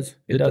happen. It does.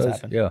 It does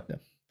happen. Yeah.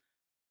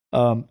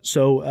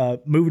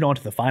 So moving on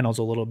to the finals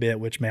a little bit,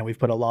 which, man, we've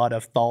put a lot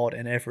of thought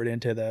and effort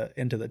into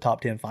the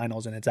top 10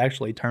 finals, and it's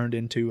actually turned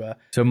into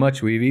so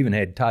much we've even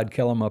had Todd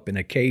Kellum up in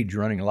a cage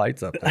running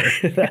lights up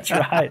there. That's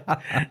right.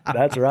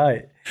 That's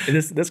right.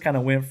 This kind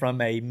of went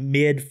from a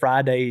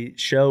mid-Friday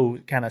show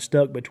kind of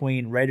stuck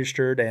between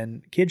registered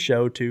and kid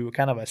show to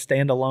kind of a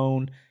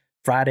standalone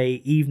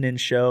Friday evening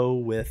show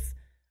with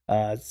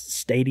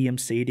stadium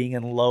seating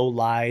and low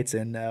lights,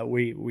 and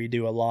we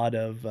do a lot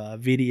of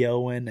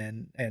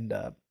videoing and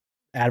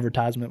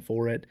advertisement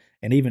for it,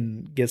 and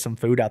even get some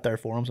food out there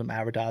for them, some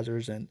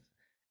appetizers and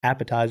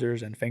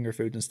finger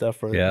foods and stuff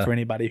for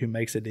anybody who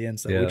makes it in.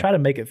 So we try to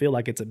make it feel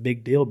like it's a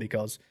big deal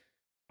because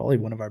probably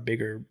one of our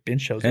bigger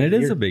bench shows. And it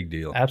is a big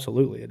deal.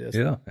 Absolutely, it is.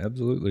 Yeah,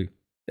 absolutely.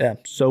 Yeah.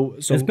 So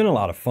it's been a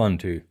lot of fun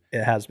too.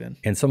 It has been.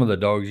 And some of the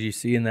dogs you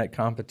see in that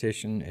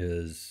competition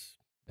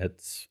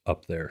it's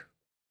up there.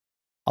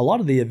 A lot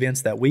of the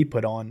events that we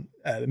put on,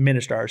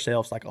 administer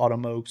ourselves, like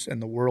Autumn Oaks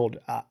and the World,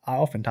 I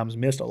oftentimes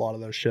missed a lot of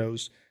those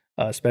shows.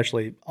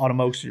 Especially Autumn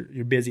Oaks,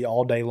 you're busy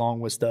all day long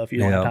with stuff. You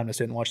don't have time to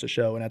sit and watch the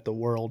show. And at the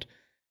World,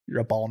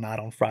 you're up all night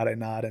on Friday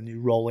night, and you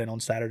roll in on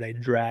Saturday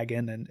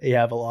dragging, and you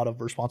have a lot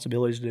of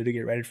responsibilities to do to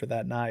get ready for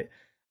that night.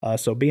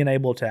 So being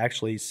able to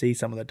actually see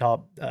some of the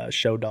top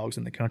show dogs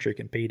in the country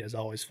compete is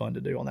always fun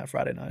to do on that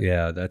Friday night.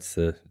 Yeah, that's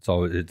it's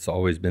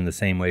always been the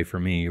same way for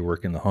me. You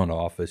work in the hunt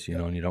office, you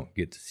know, and you don't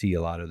get to see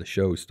a lot of the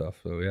show stuff.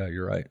 So yeah,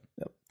 you're right.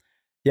 Yep.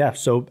 Yeah,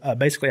 so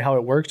basically how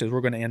it works is we're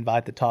going to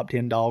invite the top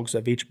 10 dogs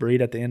of each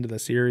breed at the end of the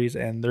series,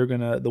 and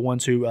the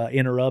ones who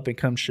enter up and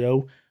come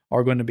show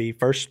are going to be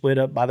first split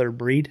up by their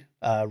breed,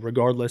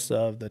 regardless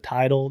of the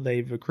title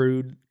they've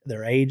accrued,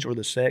 their age, or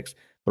the sex.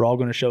 They're all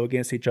going to show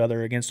against each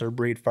other, against their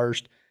breed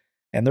first,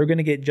 and they're going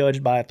to get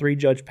judged by a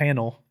 3-judge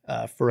panel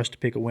for us to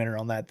pick a winner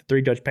on that. The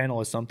 3-judge panel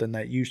is something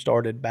that you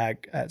started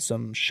back at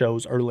some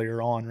shows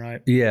earlier on,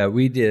 right? Yeah,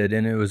 we did,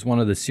 and it was one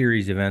of the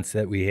series events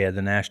that we had,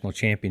 the national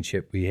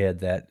championship. We had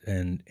that,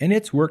 and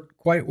it's worked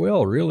quite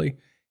well, really.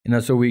 You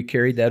know, so we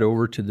carried that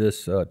over to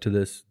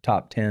this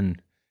top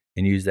 10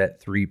 and used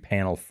that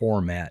 3-panel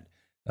format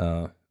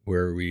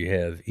where we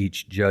have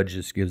each judge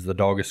just gives the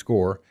dog a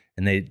score,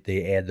 and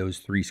they add those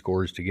 3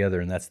 scores together,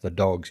 and that's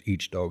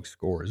each dog's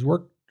score. It's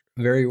worked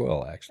very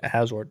well, actually. It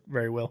has worked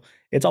very well.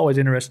 It's always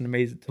interesting to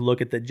me to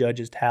look at the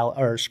judges'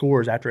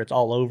 scores after it's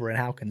all over and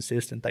how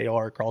consistent they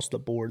are across the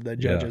board. The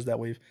judges that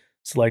we've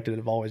selected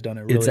have always done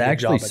a really good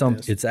job at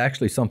this. It's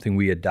actually something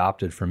we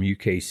adopted from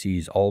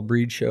UKC's all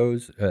breed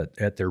shows.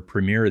 At their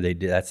premiere,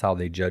 that's how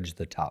they judged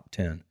the top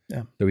 10.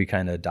 Yeah. So we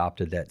kind of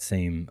adopted that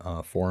same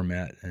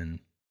format and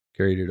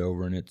carried it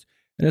over, and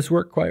it's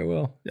worked quite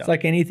well. Yeah. It's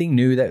like anything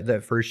new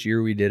that first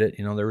year we did it.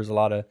 You know, there was a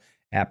lot of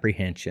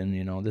apprehension,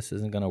 you know, this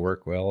isn't going to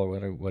work well,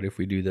 or what if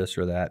we do this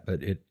or that,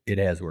 but it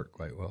has worked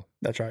quite well.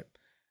 That's right.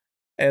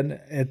 And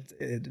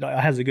it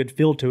has a good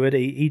feel to it.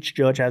 Each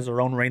judge has their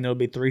own ring. There'll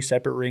be 3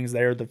 separate rings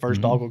there. The first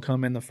dog will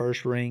come in the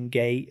first ring,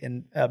 gate,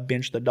 and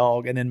bench the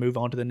dog, and then move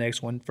on to the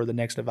next one for the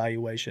next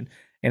evaluation.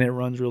 And it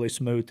runs really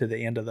smooth to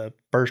the end of the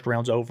first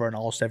round's over, and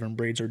all 7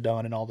 breeds are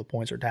done, and all the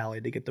points are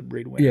tallied to get the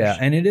breed winners. Yeah,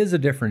 and it is a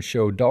different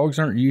show. Dogs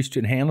aren't used to,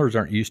 and handlers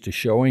aren't used to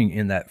showing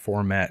in that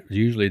format.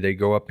 Usually they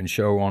go up and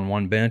show on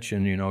one bench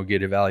and, you know,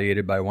 get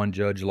evaluated by one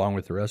judge along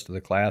with the rest of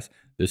the class.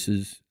 This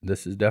is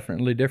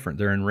definitely different.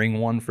 They're in ring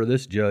 1 for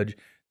this judge.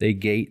 They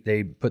gate,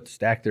 they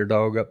stack their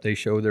dog up, they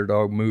show their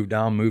dog, move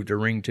to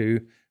ring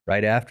 2.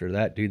 Right after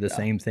that, do the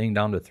same thing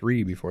down to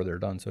 3 before they're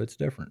done. So it's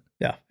different.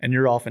 Yeah, and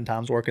you're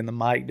oftentimes working the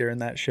mic during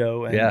that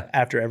show, and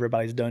after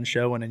everybody's done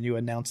showing, and you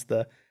announce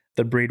the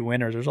the breed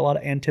winners. There's a lot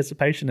of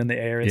anticipation in the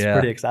air. It's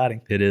pretty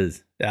exciting. It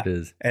is. Yeah. It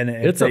is. And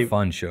it's a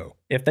fun show.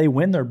 If they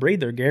win their breed,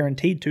 they're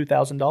guaranteed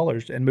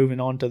 $2,000 and moving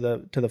on to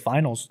the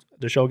finals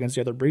to show against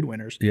the other breed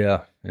winners.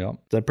 Yeah.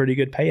 It's a pretty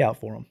good payout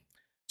for them.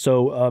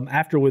 So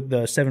after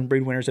the 7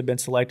 breed winners have been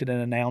selected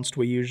and announced,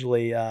 we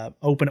usually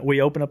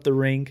open up the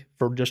ring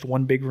for just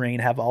one big ring,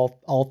 have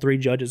all 3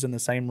 judges in the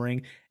same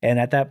ring, and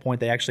at that point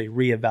they actually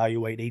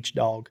reevaluate each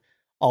dog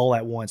all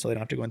at once, so they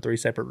don't have to go in 3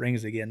 separate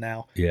rings again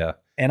now. Yeah.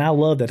 And I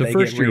love that. The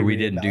first year we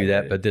didn't do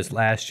that, but this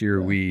last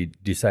year we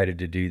decided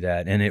to do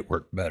that, and it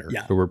worked better.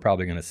 Yeah. So we're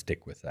probably going to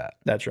stick with that.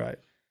 That's right.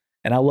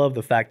 And I love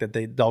the fact that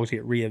the dogs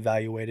get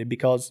reevaluated,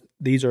 because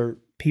these are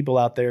people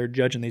out there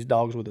judging these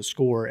dogs with a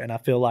score. And I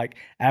feel like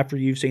after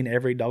you've seen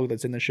every dog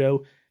that's in the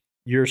show,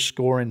 your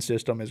scoring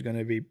system is going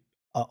to be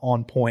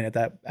on point at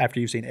that. After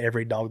you've seen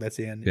every dog that's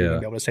in, you're going to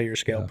be able to say your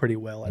scale pretty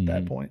well at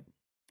that point.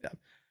 Yeah.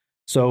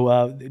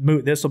 So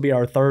this will be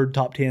our 3rd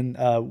top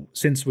 10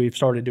 since we've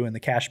started doing the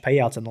cash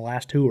payouts, and the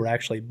last 2 were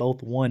actually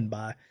both won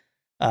by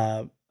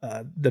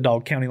the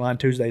dog County Line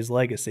Tuesday's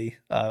Legacy,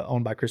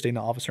 owned by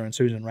Christina Officer and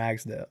Susan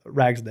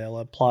Ragsdale,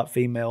 a plot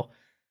female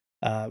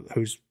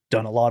who's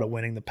done a lot of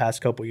winning the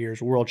past couple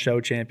years. World show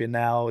champion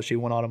now. She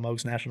won Autumn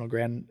Oaks National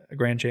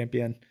Grand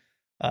Champion.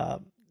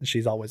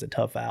 She's always a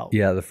tough out.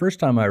 Yeah, the first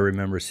time I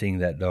remember seeing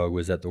that dog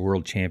was at the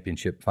World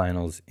Championship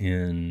Finals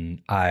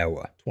in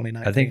Iowa.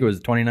 2019. I think it was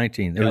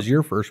 2019. It was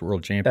your first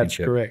World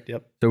Championship. That's correct,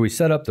 yep. So we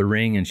set up the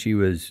ring, and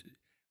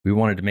we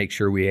wanted to make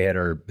sure we had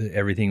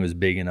everything was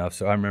big enough.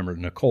 So I remember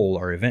Nicole,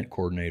 our event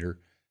coordinator,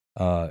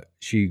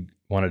 she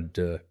wanted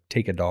to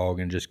take a dog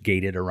and just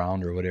gate it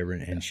around or whatever,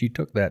 and she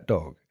took that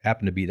dog.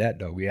 Happened to be that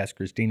dog. We asked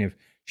Christine if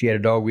she had a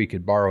dog we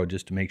could borrow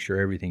just to make sure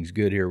everything's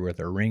good here with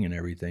our ring and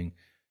everything.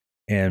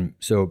 And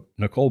so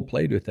Nicole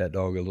played with that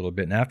dog a little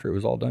bit, and after it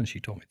was all done, she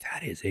told me,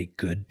 "That is a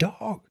good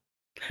dog."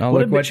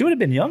 Now, she would have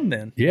been young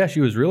then. Yeah,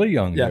 she was really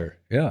young there.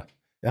 Yeah.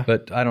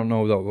 But I don't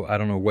know though. I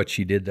don't know what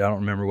she did. I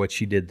don't remember what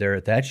she did there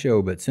at that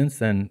show. But since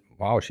then,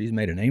 wow, she's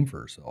made a name for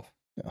herself.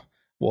 Yeah.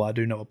 Well, I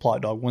do know a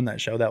plot dog won that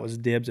show. That was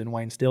Dibbs and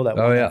Wayne Steele that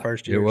won that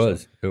first year. It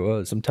was. So it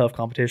was some tough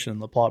competition in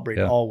the plot breed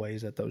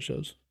always at those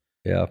shows.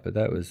 Yeah, but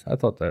I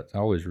thought that I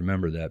always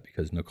remember that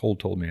because Nicole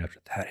told me after,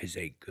 that is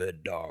a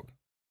good dog.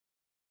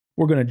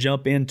 We're going to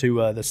jump into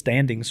the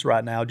standings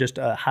right now, just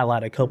to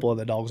highlight a couple of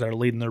the dogs that are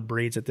leading their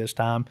breeds at this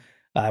time.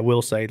 I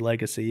will say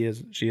Legacy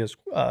is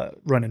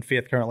running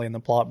 5th currently in the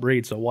plot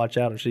breed, so watch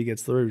out if she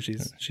gets through.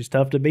 She's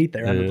tough to beat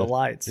there under the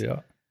lights.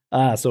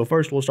 Yeah. So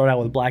first we'll start out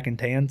with Black and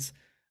Tans.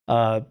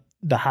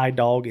 The high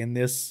dog in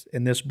this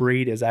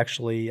breed is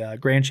actually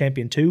Grand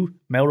Champion 2,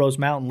 Melrose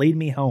Mountain Lead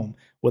Me Home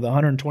with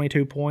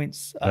 122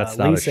 points. That's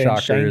not Lisa a shocker,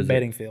 and Shane is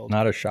Bedingfield.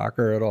 Not a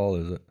shocker at all,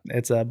 is it?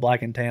 It's a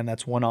Black and Tan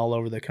that's won all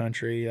over the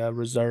country.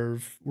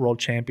 Reserve World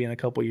Champion a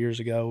couple years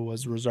ago,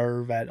 was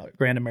reserve at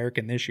Grand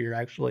American this year,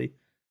 actually.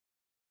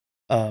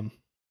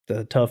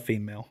 The tough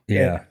female.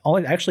 Yeah.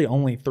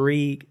 Only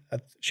 3.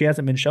 She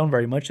hasn't been shown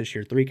very much this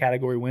year. 3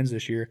 category wins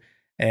this year,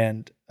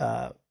 and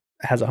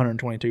has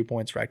 122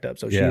 points racked up.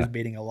 So she is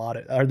beating a lot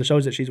of. The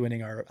shows that she's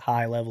winning are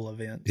high level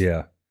events.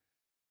 Yeah.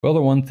 Well,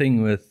 the one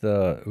thing with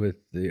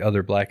the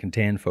other Black and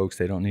Tan folks,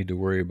 they don't need to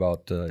worry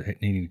about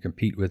needing to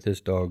compete with this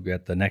dog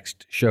at the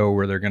next show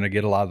where they're going to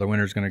get a lot of the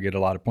winners going to get a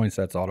lot of points.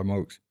 That's Autumn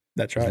Oaks.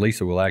 That's right.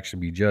 Lisa will actually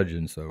be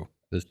judging, so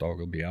this dog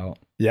will be out.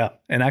 Yeah,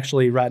 and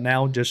actually right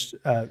now, just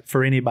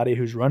for anybody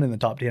who's running the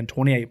top 10,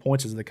 28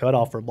 points is the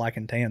cutoff for Black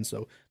and Tan.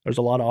 So there's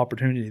a lot of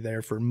opportunity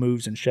there for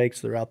moves and shakes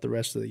throughout the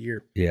rest of the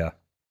year. Yeah.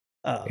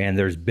 And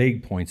there's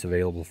big points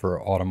available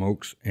for Autumn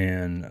Oaks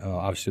and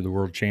obviously the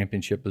World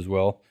Championship as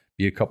well.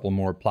 Be a couple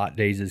more plot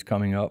days is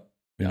coming up,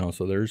 you know,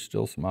 so there's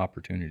still some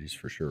opportunities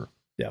for sure.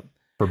 Yeah.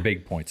 For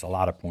big points, a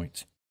lot of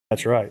points.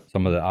 That's right.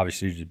 Some of the,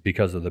 obviously,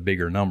 because of the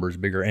bigger numbers,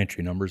 bigger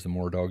entry numbers, the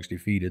more dogs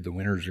defeated, the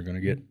winners are going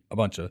to get a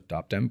bunch of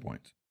top 10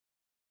 points.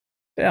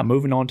 Yeah,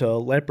 moving on to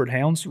Leopard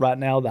Hounds. Right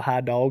now, the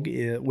high dog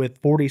with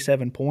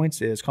 47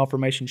 points is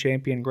Confirmation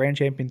Champion, Grand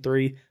Champion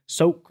 3,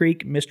 Soap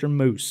Creek Mr.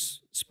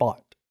 Moose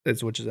Spot,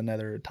 which is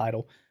another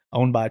title,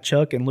 owned by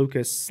Chuck and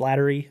Lucas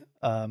Slattery.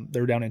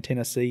 They're down in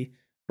Tennessee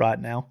right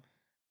now.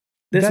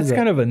 That's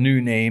kind of a new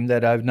name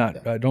that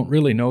I don't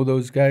really know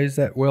those guys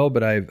that well,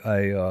 but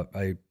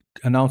I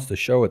announced the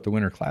show at the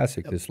Winter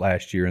Classic this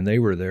last year, and they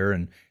were there,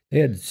 and they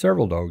had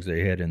several dogs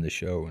they had in the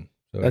show. And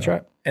so, that's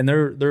right. And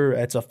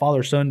it's a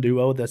father-son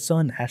duo. The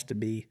son has to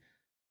be,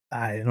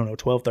 I don't know,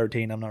 12,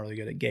 13. I'm not really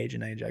good at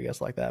gauging age, I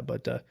guess, like that.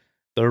 But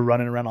they're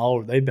running around all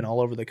over. They've been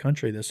all over the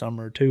country this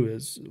summer, too,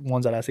 is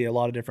ones that I see a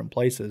lot of different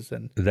places.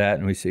 And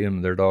we see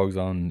their dogs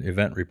on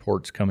event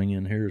reports coming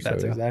in here.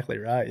 That's exactly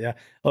right, yeah.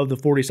 Of the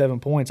 47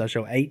 points, I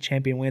show 8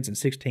 champion wins and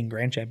 16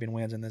 grand champion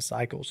wins in this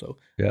cycle. So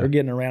they're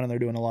getting around and they're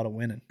doing a lot of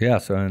winning. Yeah,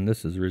 and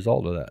this is a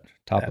result of that.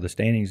 Top of the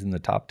standings in the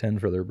top 10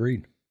 for their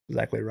breed.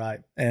 Exactly right.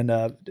 And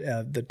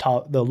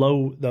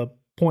the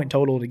point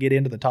total to get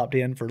into the top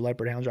 10 for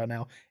Leopard Hounds right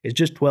now is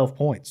just 12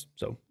 points.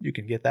 So you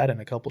can get that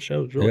in a couple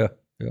shows, really.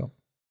 Yeah.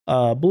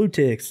 Blue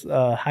Ticks,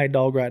 high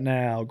dog right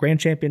now. Grand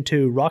Champion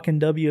 2, Rockin'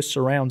 W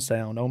Surround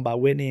Sound, owned by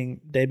Whitney and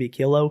Debbie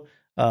Killo.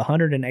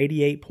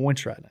 188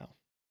 points right now.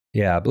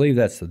 Yeah, I believe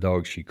that's the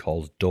dog she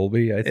calls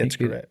Dolby, I think. That's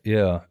correct.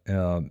 Yeah.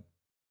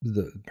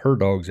 Her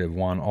dogs have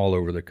won all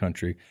over the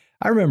country.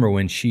 I remember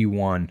when she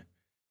won,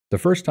 the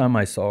first time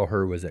I saw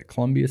her was at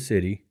Columbia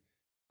City.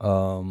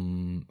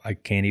 I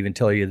can't even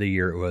tell you the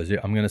year it was.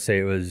 I'm going to say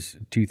it was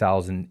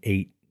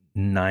 2008,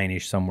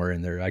 9-ish, somewhere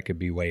in there. I could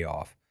be way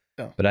off.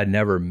 Oh. But I'd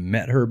never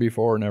met her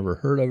before, never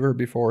heard of her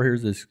before.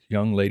 Here's this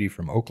young lady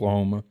from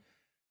Oklahoma,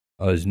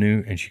 is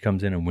new, and she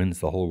comes in and wins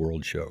the whole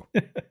world show.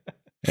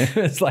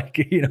 It's like,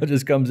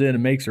 just comes in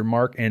and makes her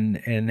mark and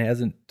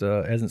hasn't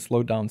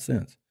slowed down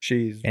since.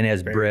 And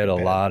has bred a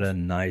lot of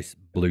nice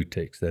blue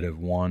ticks that have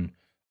won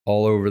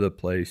all over the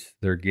place.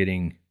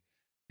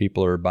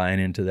 People are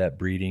buying into that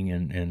breeding,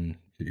 and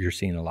you're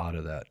seeing a lot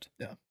of that.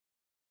 Yeah.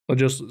 Well,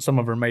 just some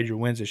of her major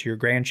wins this year: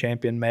 Grand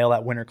Champion Male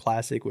at Winter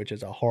Classic, which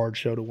is a hard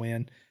show to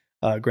win.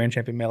 Grand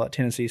Champion Male at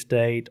Tennessee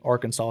State,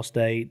 Arkansas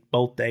State,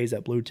 both days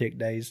at Blue Tick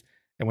Days.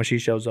 And when she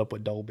shows up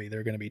with Dolby,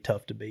 they're going to be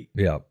tough to beat.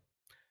 Yeah.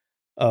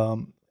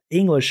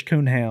 English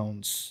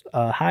Coonhounds,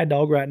 high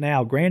dog right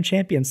now. Grand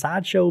Champion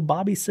Sideshow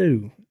Bobby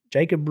Sue,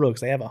 Jacob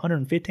Brooks. They have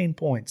 115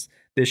 points.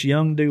 This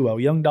young duo,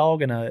 young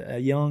dog and a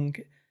young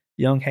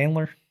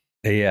handler.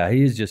 Yeah,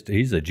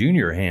 he's a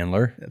junior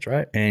handler. That's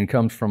right, and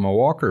comes from a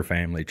Walker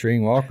family,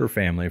 Treeing Walker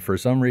family. For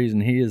some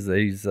reason, he's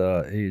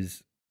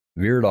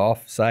veered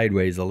off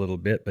sideways a little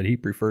bit, but he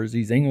prefers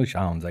these English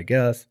hounds, I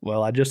guess.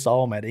 Well, I just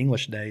saw him at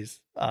English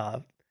Days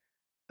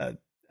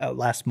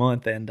last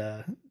month, and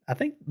I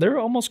think they're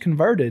almost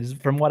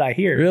converted from what I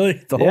hear.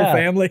 Really? The whole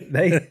family?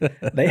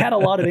 They had a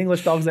lot of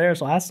English dogs there,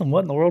 so I asked them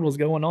what in the world was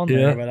going on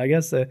there. But I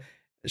guess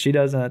she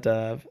does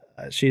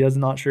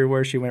not sure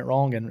where she went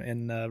wrong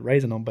in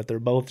raising them, but they're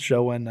both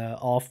showing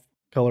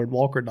off-colored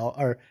Walker dog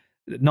or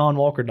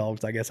non-Walker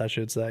dogs, I guess I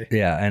should say.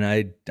 Yeah,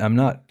 and I'm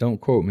not, don't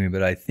quote me,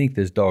 but I think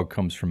this dog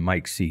comes from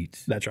Mike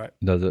Seats. That's right.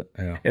 Does it?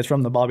 Yeah. It's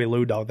from the Bobby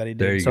Lou dog that he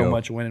did so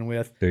much winning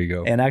with. There you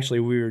go. And actually,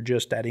 we were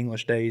just at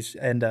English Days,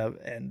 and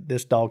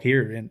this dog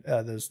here,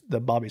 the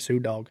Bobby Sue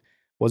dog,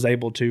 was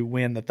able to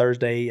win the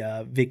Thursday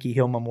Vicky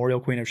Hill Memorial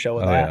Queen of Show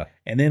at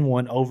and then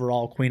won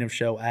overall Queen of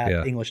Show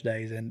at English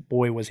Days, and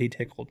boy, was he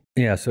tickled.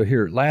 Yeah, so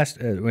here,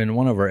 in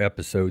one of our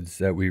episodes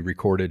that we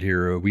recorded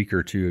here a week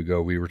or two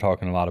ago, we were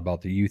talking a lot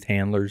about the youth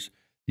handlers,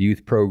 the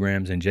youth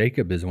programs, and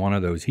Jacob is one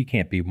of those. He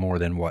can't be more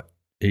than what?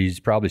 He's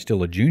probably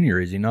still a junior,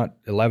 is he not?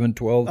 11,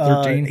 12,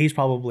 13? He's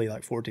probably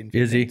like 14,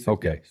 15. Is he? 16.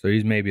 Okay, so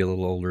he's maybe a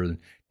little older than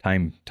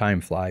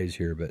time flies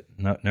here, but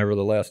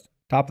nevertheless,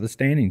 top of the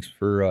standings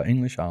for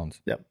English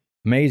hounds. Yep.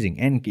 Amazing.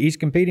 And he's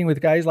competing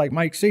with guys like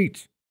Mike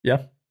Seats.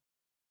 Yeah.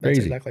 That's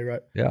Crazy. Exactly right.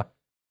 Yeah.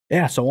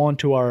 Yeah, so on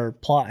to our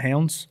plot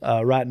hounds.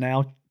 Right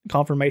now,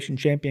 confirmation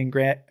champion,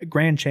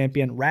 grand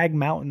champion, Rag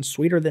Mountain,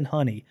 Sweeter Than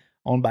Honey,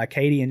 owned by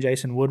Katie and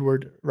Jason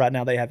Woodward. Right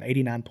now they have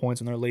 89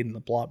 points and they're leading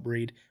the plot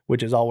breed,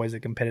 which is always a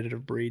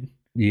competitive breed.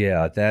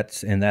 Yeah,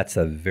 that's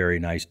a very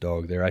nice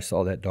dog there. I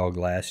saw that dog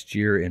last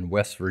year in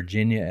West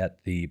Virginia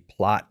at the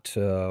plot,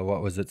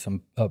 what was it,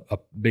 a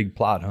big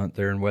plot hunt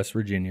there in West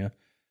Virginia.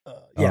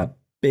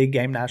 Big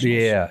Game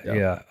Nationals.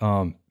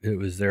 Yeah. It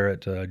was there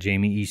at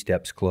Jamie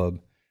Estep's club.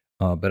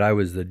 But I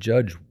was the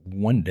judge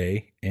one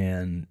day,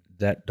 and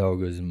that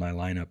dog was in my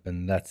lineup,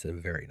 and that's a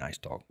very nice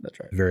dog. That's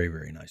right. Very,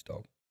 very nice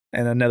dog.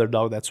 And another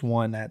dog that's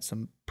won at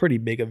some pretty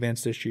big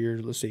events this year.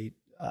 Let's see.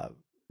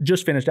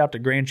 Just finished out the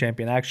Grand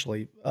Champion,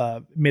 actually,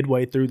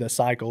 midway through the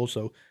cycle.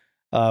 So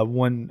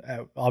won,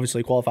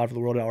 obviously qualified for the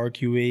World at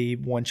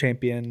RQE, won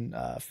champion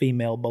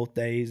female both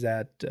days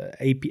at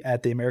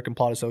the American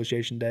Plot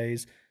Association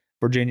days.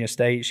 Virginia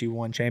State, she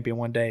won champion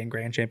one day and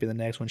grand champion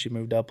the next when she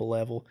moved up a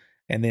level.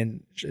 And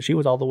then she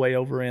was all the way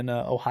over in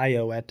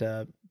Ohio at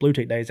Blue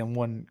Tick Days and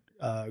won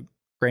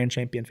grand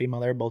champion female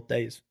there both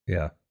days.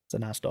 Yeah. It's a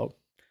nice dog.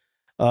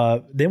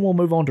 Then we'll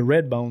move on to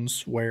Red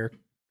Bones, where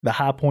the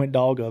high point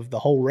dog of the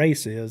whole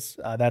race is.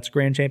 That's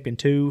Grand Champion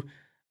 2,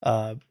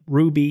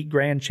 Ruby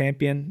Grand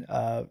Champion,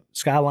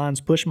 Skyline's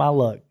Push My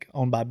Luck,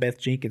 owned by Beth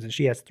Jenkins, and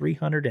she has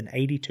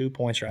 382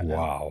 points right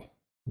now.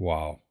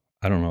 Wow.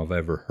 I don't know if I've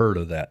ever heard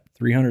of that.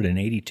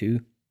 382?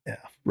 Yeah.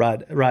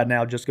 Right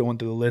now, just going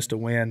through the list of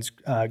wins,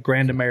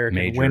 Grand American,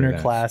 Major Winter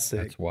events.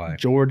 Classic, That's why.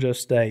 Georgia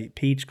State,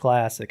 Peach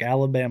Classic,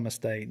 Alabama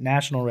State,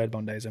 National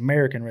Redbone Days,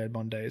 American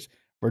Redbone Days,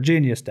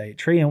 Virginia State,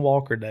 Tree and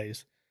Walker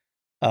Days.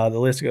 The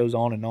list goes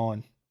on and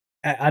on.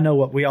 I know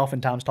what we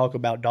oftentimes talk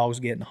about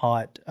dogs getting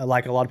hot.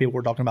 Like a lot of people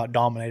were talking about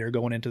Dominator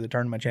going into the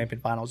Tournament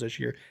Champion Finals this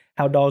year,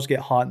 how dogs get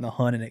hot in the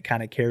hunt and it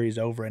kind of carries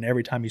over, and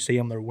every time you see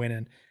them, they're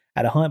winning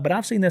at a hunt. But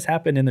I've seen this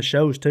happen in the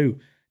shows too.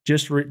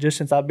 Just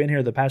since I've been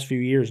here the past few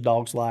years,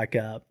 dogs like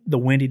the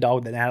Windy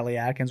dog that Natalie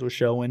Atkins was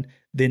showing,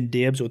 then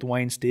Dibs with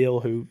Wayne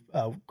Steele, who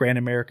Grand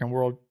American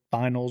World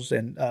Finals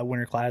and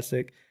Winter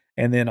Classic,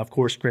 and then of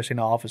course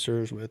Christina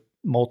Officers with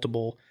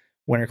multiple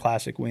Winter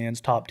Classic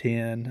wins, top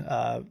 10,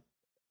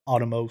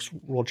 Autumn Oaks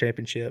World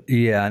Championship.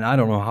 Yeah, and I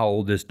don't know how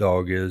old this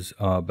dog is,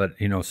 but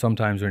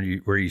sometimes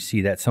where you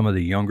see that some of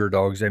the younger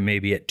dogs that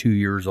maybe at 2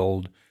 years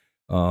old,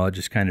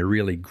 just kind of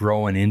really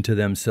growing into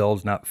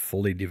themselves, not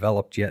fully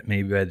developed yet.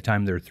 Maybe by the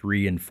time they're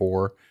 3 and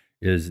 4,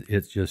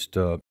 it's just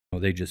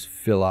They just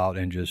fill out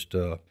and just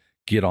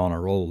get on a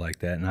roll like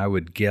that. And I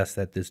would guess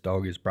that this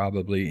dog is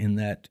probably in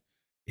that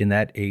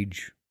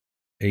age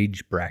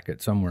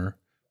bracket somewhere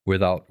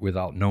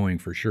without knowing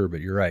for sure.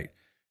 But you're right.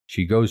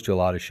 She goes to a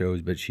lot of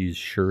shows, but she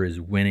sure is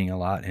winning a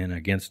lot and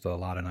against a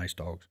lot of nice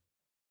dogs.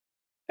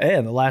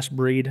 And the last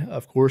breed,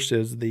 of course,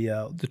 is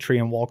the Tree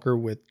and Walker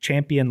with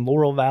champion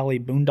Laurel Valley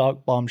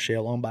Boondock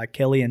Bombshell, owned by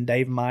Kelly and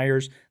Dave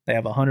Myers. They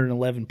have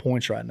 111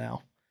 points right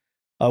now.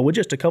 With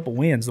just a couple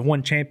wins, the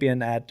one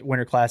champion at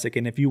Winter Classic,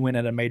 and if you win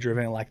at a major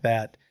event like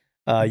that,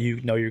 you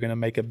know you're going to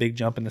make a big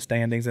jump in the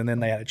standings. And then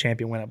they had a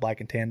champion win at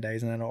Black and Tan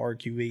Days and then an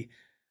RQE.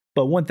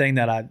 But one thing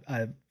that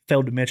I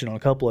failed to mention on a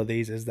couple of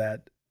these is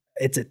that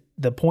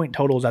the point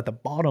totals at the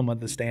bottom of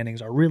the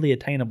standings are really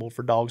attainable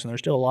for dogs, and there's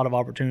still a lot of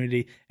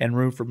opportunity and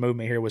room for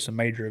movement here with some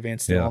major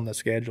events still on the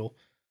schedule.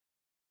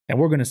 And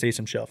we're going to see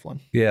some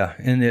shuffling. Yeah,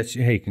 and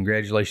hey,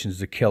 congratulations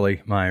to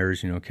Kelly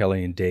Myers.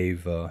 Kelly and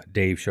Dave.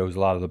 Dave shows a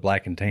lot of the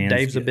black and tans.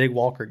 Dave's a big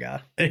walker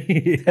guy.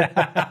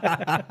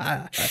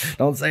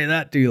 Don't say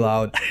that too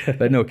loud.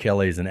 But no,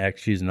 Kelly's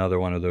she's another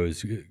one of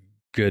those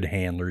good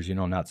handlers.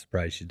 Not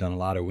surprised. She's done a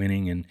lot of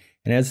winning and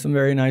has some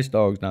very nice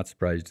dogs. Not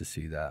surprised to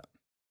see that.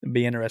 It'd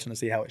be interesting to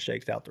see how it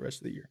shakes out the rest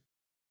of the year.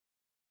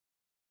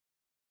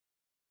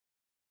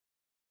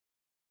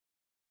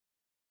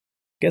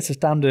 Guess it's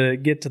time to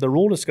get to the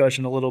rule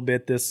discussion a little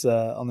bit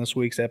on this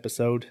week's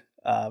episode.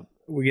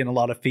 We're getting a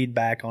lot of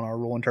feedback on our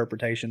rule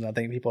interpretations. I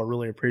think people are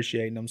really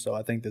appreciating them, so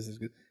I think this is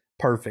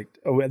perfect.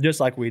 Just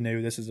like we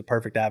knew, this is a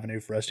perfect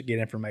avenue for us to get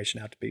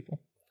information out to people.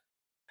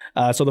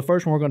 So the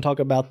first one we're going to talk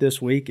about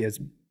this week is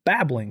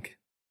Babbling.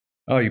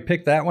 Oh, you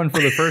picked that one for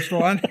the first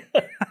one?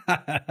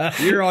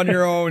 You're on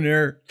your own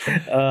here.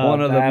 One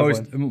of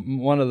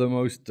the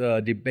most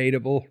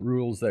debatable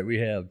rules that we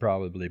have,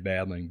 probably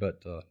Babbling,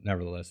 but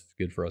nevertheless, it's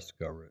good for us to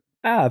cover it.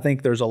 I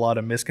think there's a lot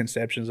of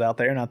misconceptions out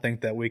there, and I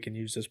think that we can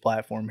use this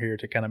platform here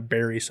to kind of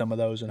bury some of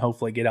those and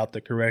hopefully get out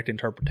the correct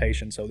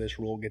interpretation so this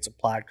rule gets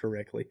applied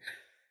correctly.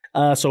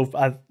 So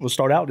I will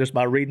start out just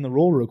by reading the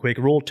rule real quick.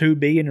 Rule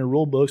 2B in your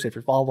rule books, if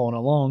you're following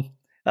along.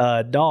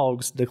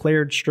 Dogs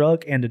declared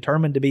struck and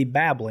determined to be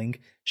babbling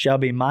shall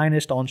be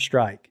minused on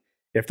strike.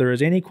 If there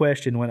is any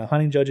question when a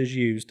hunting judge is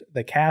used,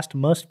 the cast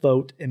must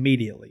vote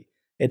immediately.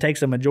 It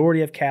takes a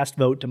majority of cast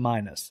vote to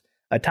minus.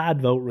 A tied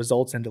vote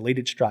results in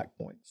deleted strike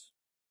points.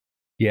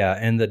 Yeah,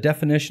 and the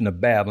definition of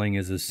babbling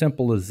is as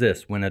simple as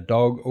this: when a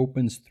dog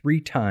opens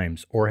 3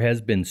 times or has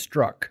been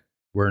struck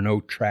where no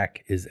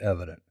track is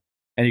evident.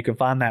 And you can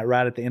find that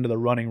right at the end of the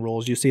running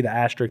rules. You see the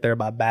asterisk there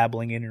by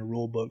babbling in your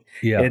rule book.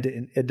 Yeah.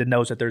 It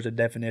denotes that there's a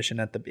definition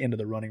at the end of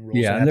the running rules.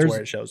 Yeah, and that's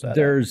where it shows that.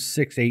 There's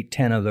 6, 8,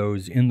 10 of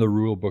those in the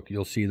rule book.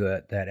 You'll see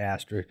that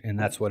asterisk, and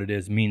that's what it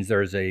is. It means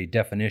there's a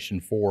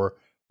definition for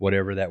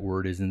whatever that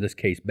word is. In this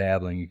case,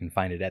 babbling. You can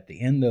find it at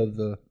the end of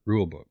the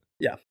rule book.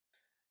 Yeah.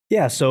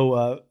 Yeah,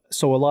 so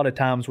a lot of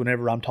times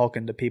whenever I'm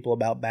talking to people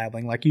about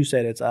babbling, like you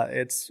said,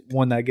 it's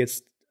one that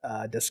gets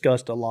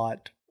discussed a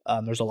lot.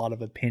 There's a lot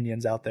of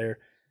opinions out there.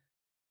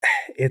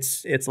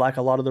 It's like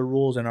a lot of the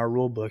rules in our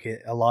rule book.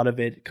 A lot of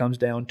it comes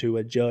down to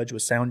a judge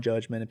with sound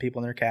judgment and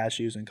people in their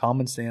cashews and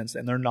common sense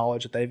and their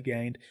knowledge that they've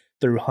gained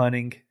through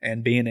hunting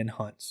and being in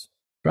hunts.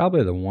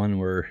 Probably the one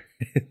where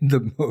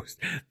the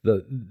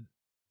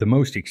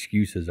most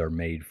excuses are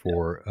made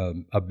for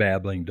a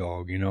babbling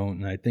dog,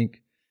 and I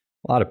think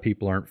a lot of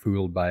people aren't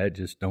fooled by it.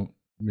 Just don't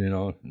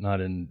want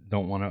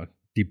to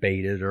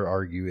debate it or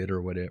argue it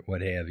or what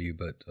have you.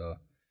 But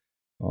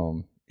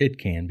it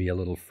can be a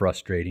little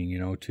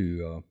frustrating,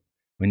 to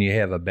when you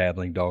have a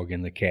babbling dog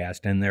in the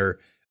cast and they're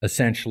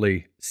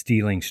essentially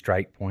stealing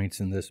strike points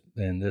and this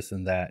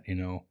and that.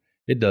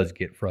 It does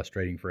get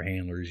frustrating for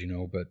handlers,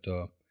 But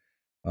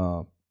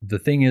the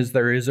thing is,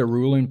 there is a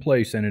rule in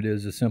place, and it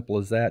is as simple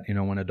as that.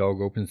 When a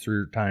dog opens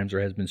 3 times or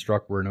has been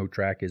struck where no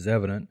track is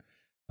evident,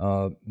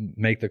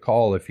 make the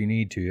call if you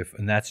need to.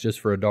 And that's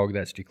just for a dog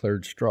that's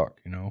declared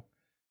struck.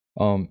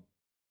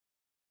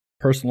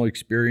 Personal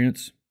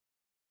experience.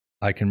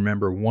 I can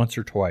remember once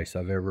or twice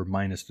I've ever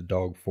minused a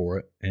dog for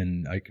it.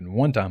 And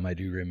one time I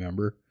do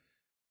remember,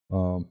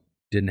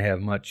 didn't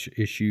have much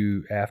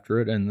issue after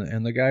it.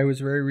 And the guy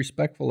was very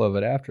respectful of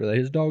it after that.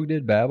 His dog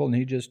did babble, and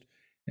he just,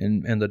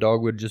 and the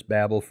dog would just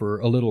babble for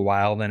a little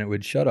while, then it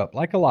would shut up,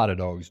 like a lot of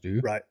dogs do.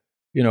 Right.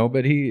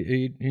 But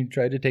he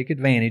tried to take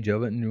advantage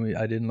of it, and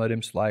I didn't let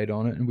him slide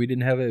on it, and we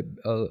didn't have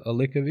a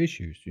lick of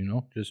issues,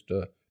 just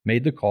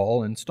made the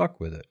call and stuck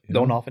with it.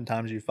 Don't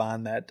oftentimes you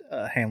find that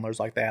handlers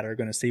like that are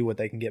going to see what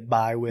they can get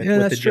by with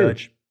that's the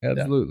judge.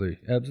 Absolutely.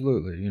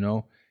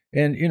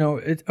 And,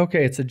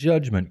 it's a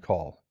judgment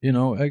call.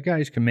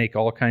 Guys can make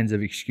all kinds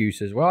of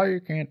excuses. Well, you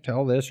can't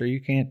tell this, or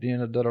you can't,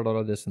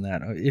 this and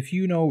that. If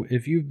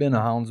you've been a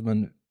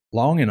houndsman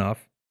long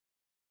enough,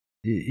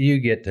 you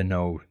get to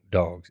know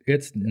dogs.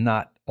 It's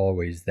not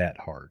always that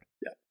hard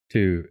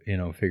to,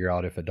 figure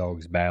out if a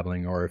dog's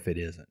babbling or if it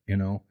isn't,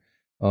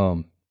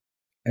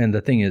 And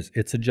the thing is,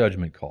 it's a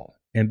judgment call.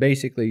 And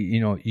basically,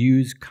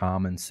 use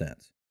common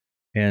sense.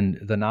 And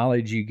the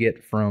knowledge you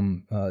get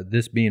from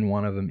this being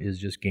one of them is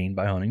just gained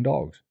by hunting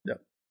dogs. Yep.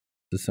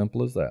 It's as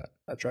simple as that.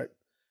 That's right.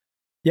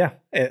 Yeah,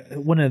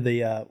 one of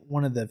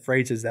the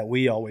phrases that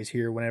we always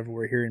hear whenever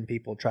we're hearing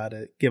people try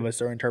to give us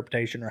their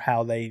interpretation or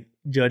how they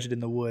judge it in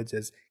the woods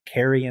is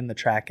carrying the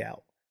track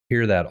out.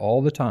 Hear that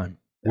all the time.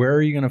 Yeah. Where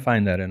are you going to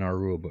find that in our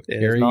rule book? It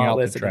carrying is not out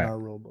listed the track. in our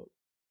rule book.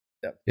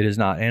 Yep. It is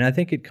not, and I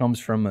think it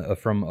comes from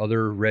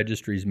other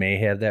registries may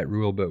have that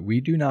rule, but we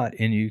do not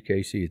in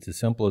UKC. It's as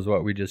simple as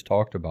what we just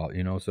talked about.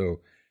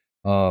 So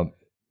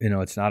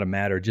it's not a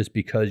matter just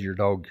because your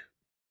dog.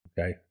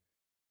 Okay.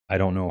 I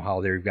don't know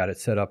how they've got it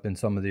set up in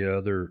some of the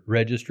other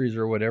registries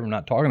or whatever. I'm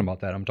not talking about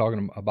that. I'm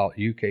talking about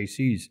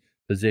UKC's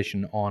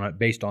position on it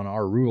based on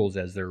our rules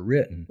as they're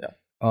written.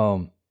 Yeah.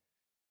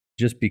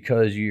 Just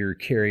because you're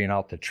carrying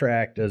out the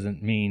track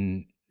doesn't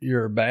mean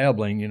you're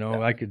babbling.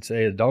 Yeah. I could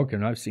say a dog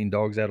I've seen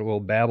dogs that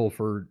will babble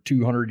for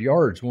 200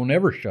 yards, will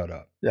never shut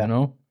up.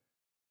 Yeah.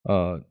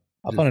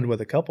 I've hunted with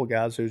a couple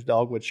guys whose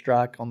dog would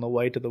strike on the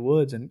way to the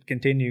woods and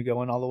continue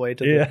going all the way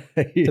to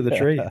the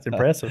tree. It's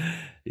impressive.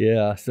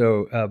 Yeah.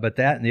 So, but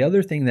that and the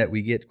other thing that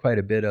we get quite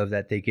a bit of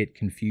that they get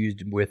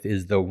confused with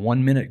is the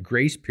 1 minute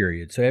grace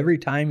period. So every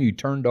time you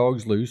turn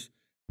dogs loose,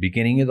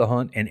 beginning of the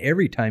hunt, and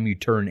every time you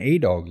turn a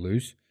dog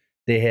loose,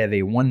 they have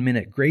a 1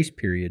 minute grace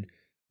period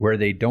where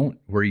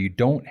you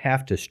don't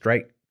have to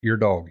strike your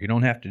dog. You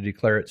don't have to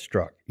declare it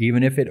struck,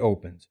 even if it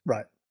opens.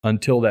 Right.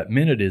 Until that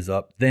minute is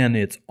up, then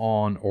it's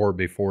on or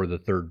before the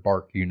third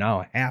bark. You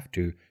now have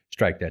to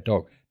strike that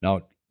dog.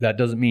 Now, that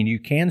doesn't mean you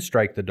can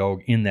strike the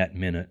dog in that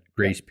minute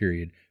grace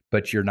period,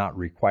 but you're not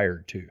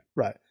required to.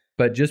 Right.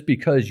 But just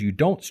because you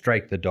don't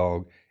strike the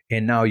dog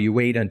and now you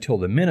wait until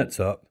the minute's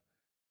up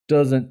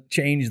doesn't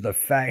change the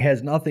fact,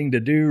 has nothing to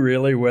do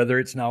really whether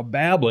it's now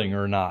babbling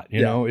or not.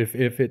 You know, if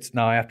it's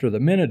now after the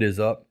minute is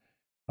up,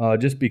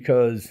 just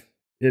because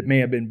it may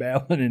have been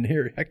babbling in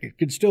here, heck, it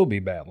could still be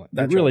babbling.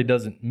 That really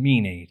doesn't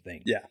mean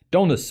anything. Yeah.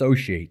 Don't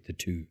associate the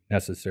two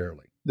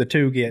necessarily. The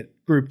two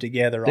get grouped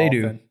together they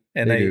often. Do.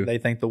 And they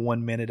think the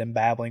 1 minute and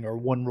babbling are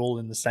one rule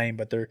in the same,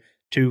 but they're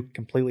two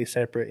completely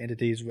separate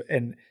entities.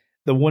 And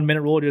the 1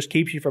 minute rule just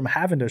keeps you from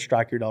having to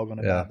strike your dog on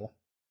a babble.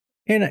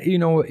 And,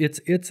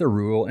 it's a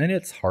rule, and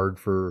it's hard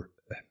for,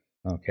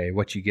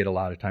 what you get a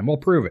lot of time. Well,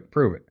 prove it.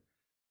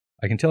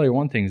 I can tell you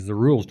one thing is the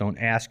rules don't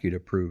ask you to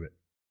prove it.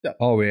 Yep.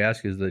 All we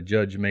ask is the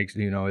judge makes,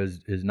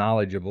 is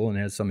knowledgeable and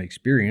has some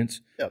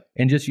experience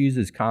and just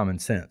uses common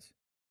sense.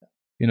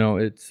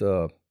 It's,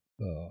 and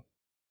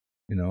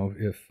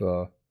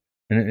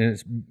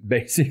it's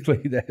basically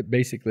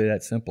that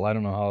simple. I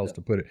don't know how else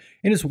to put it.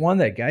 And it's one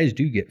that guys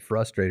do get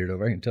frustrated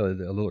over. I can tell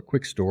you a little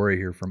quick story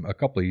here from a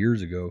couple of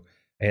years ago.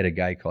 I had a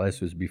guy call,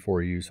 this was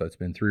before you, so it's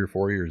been 3 or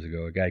 4 years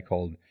ago. A guy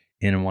called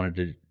in and wanted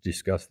to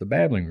discuss the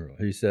babbling rule.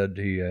 He said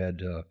he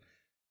had,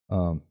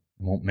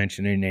 won't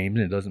mention any names,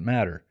 and it doesn't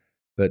matter.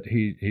 But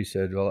he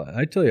said, well,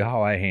 I tell you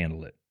how I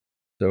handle it.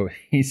 So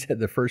he said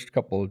the first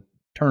couple of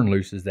turn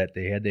looses that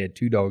they had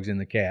 2 dogs in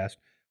the cast,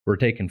 were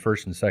taking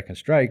first and second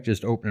strike,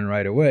 just opening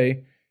right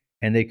away,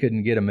 and they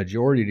couldn't get a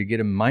majority to get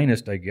him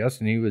minused, I guess.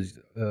 And he was,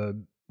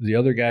 the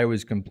other guy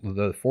was,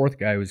 the fourth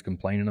guy was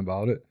complaining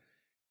about it.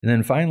 And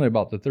then finally,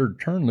 about the third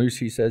turn loose,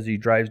 he says he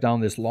drives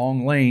down this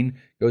long lane,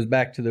 goes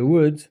back to the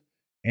woods,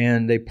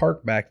 and they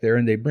park back there,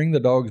 and they bring the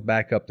dogs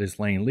back up this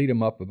lane, lead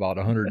them up about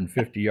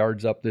 150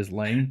 yards up this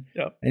lane.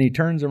 Yep. And he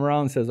turns them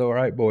around and says, all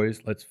right,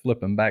 boys, let's flip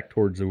them back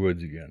towards the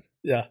woods again.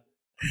 Yeah.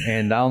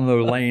 And down the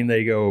lane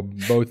they go,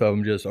 both of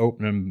them just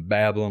opening,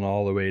 babbling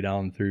all the way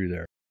down through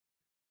there.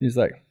 He's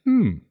like,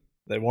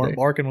 They weren't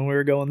barking when we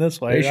were going this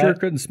way. They sure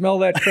couldn't smell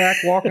that track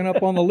walking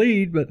up on the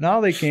lead, but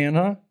now they can,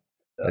 huh?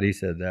 But he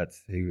said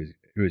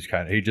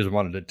he just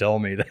wanted to tell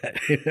me that.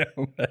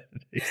 But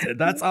he said,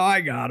 that's how I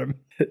got him.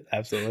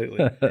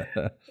 Absolutely.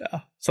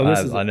 Yeah. So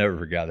I never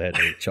forgot. I had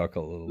to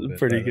chuckle a little bit.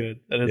 Pretty good.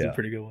 That is a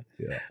pretty good one.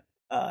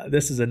 Yeah.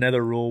 This is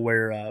another rule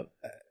where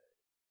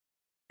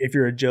if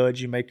you're a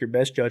judge, you make your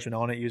best judgment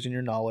on it using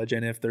your knowledge.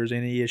 And if there's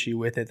any issue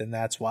with it, then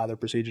that's why the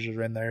procedures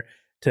are in there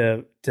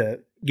to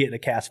get a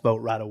cast vote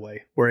right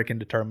away, where it can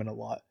determine a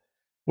lot.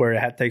 Where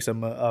it takes a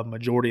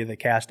majority of the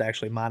cast to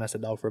actually minus a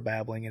dog for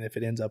babbling. And if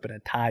it ends up in a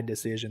tied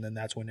decision, then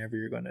that's whenever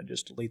you're going to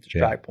just delete the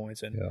strike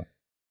points and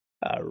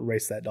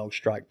erase that dog's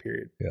strike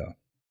period. Yeah.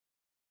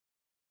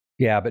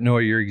 Yeah, but no,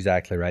 you're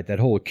exactly right. That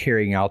whole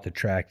carrying out the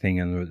track thing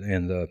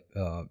and the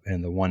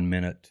 1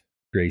 minute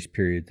grace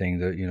period thing,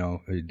 that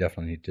you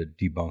definitely need to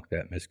debunk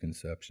that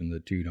misconception. The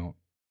two don't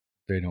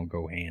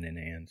go hand in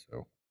hand.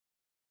 So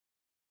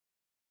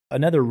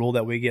another rule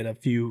that we get a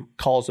few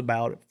calls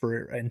about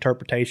for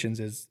interpretations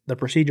is the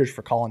procedures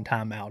for calling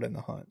timeout in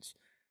the hunts.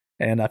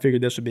 And I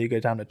figured this would be a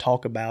good time to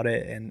talk about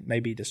it and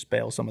maybe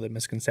dispel some of the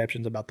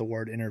misconceptions about the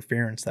word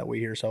interference that we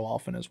hear so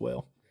often as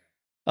well.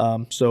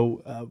 Rule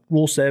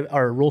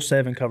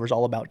 7 covers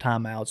all about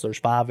timeouts. There's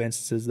 5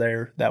 instances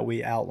there that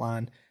we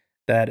outline.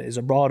 That is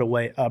a broad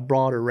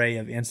array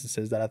of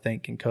instances that I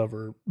think can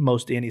cover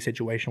most any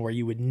situation where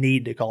you would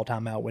need to call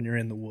timeout when you're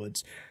in the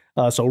woods.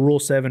 So Rule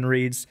 7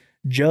 reads,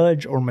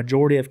 judge or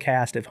majority of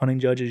cast, if hunting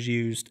judges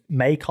used,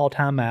 may call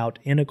timeout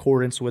in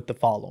accordance with the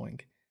following.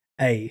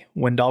 A,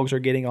 when dogs are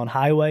getting on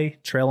highway,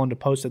 trail onto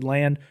posted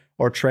land,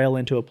 or trail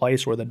into a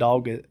place where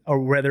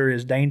there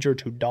is danger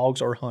to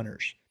dogs or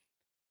hunters.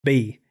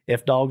 B,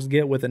 if dogs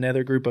get with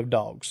another group of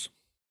dogs.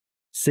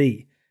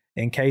 C,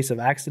 in case of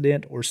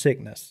accident or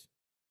sickness.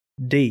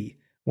 D,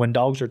 when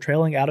dogs are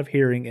trailing out of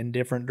hearing in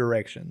different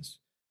directions.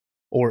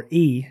 Or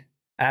E,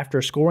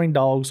 after scoring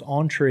dogs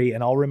on tree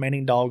and all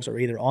remaining dogs are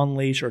either on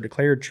leash or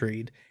declared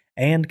treed,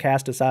 and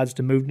cast decides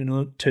to move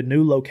to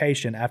new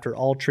location after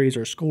all trees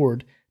are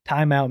scored,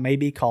 timeout may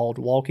be called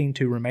walking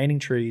to remaining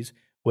trees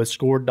with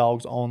scored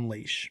dogs on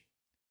leash.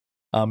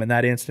 In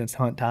that instance,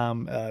 hunt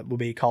time will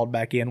be called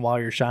back in while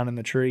you're shining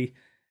the tree.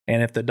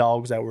 And if the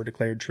dogs that were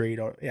declared treed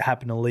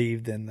happen to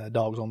leave, then the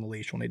dogs on the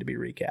leash will need to be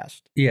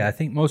recast. Yeah, I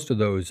think most of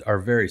those are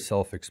very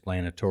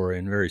self-explanatory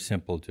and very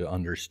simple to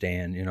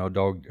understand. You know,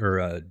 dogs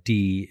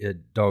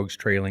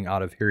trailing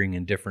out of hearing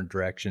in different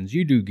directions.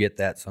 You do get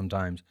that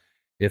sometimes.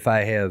 If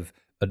I have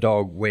a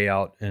dog way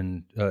out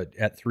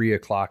at 3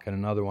 o'clock and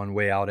another one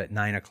way out at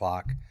 9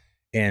 o'clock,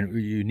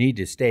 and you need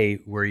to stay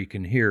where you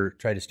can hear,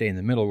 try to stay in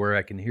the middle where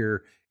I can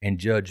hear and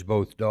judge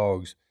both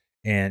dogs.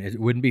 And it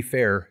wouldn't be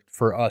fair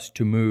for us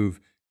to move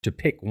to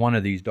pick one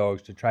of these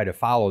dogs to try to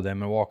follow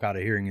them and walk out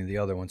of hearing of the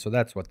other one. So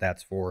that's what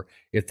that's for.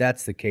 If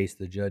that's the case,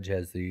 the judge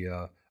has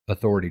the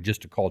authority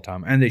just to call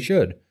time, and they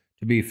should,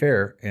 to be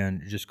fair,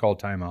 and just call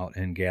timeout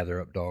and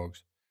gather up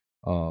dogs.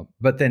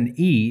 But then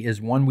E is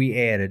one we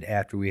added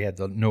after we had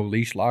the no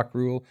leash lock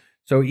rule.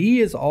 So E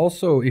is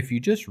also, if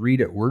you just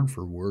read it word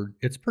for word,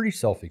 it's pretty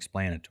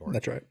self-explanatory.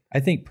 That's right.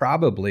 I think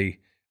probably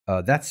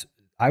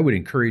I would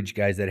encourage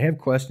guys that have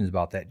questions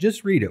about that,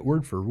 just read it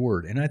word for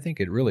word. And I think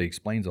it really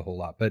explains a whole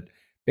lot. But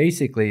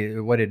basically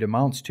what it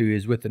amounts to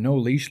is with the no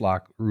leash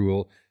lock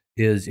rule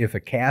is if a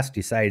cast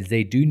decides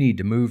they do need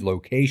to move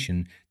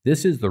location,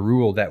 this is the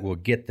rule that will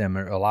get them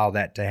or allow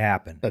that to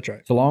happen. That's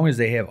right. So long as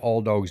they have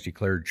all dogs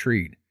declared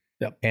treed.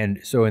 Yep. And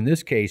so in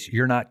this case,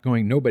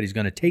 nobody's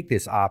going to take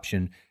this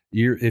option.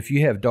 If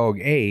you have dog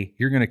A,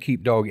 you're going to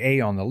keep dog A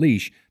on the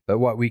leash. But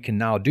what we can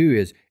now do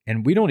is,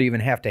 and we don't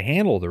even have to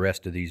handle the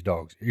rest of these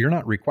dogs. You're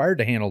not required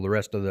to handle the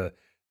rest of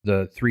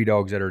the 3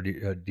 dogs that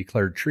are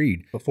declared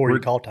treed. Before you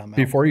call timeout.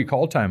 Before you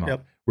call timeout.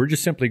 Yep. We're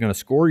just simply going to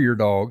score your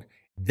dog.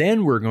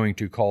 Then we're going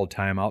to call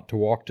timeout to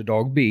walk to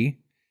dog B.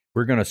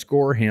 We're going to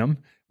score him,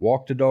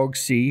 walk to dog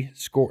C,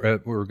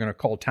 score. We're going to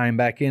call time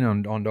back in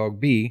on dog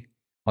B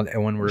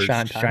when we're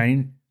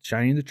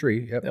shining the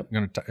tree. Yep.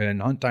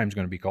 And hunt time is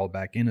going to be called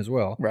back in as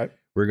well. Right.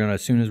 We're going to,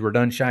 as soon as we're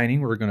done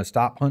shining, we're going to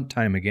stop hunt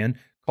time again,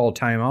 call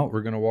timeout.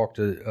 We're going to walk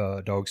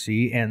to dog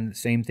C, and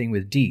same thing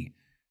with D.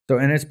 So,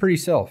 and it's pretty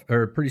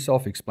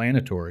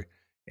self-explanatory.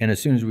 And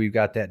as soon as we've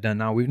got that done,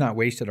 now we've not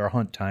wasted our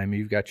hunt time.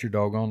 You've got your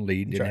dog on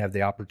lead, didn't have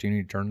the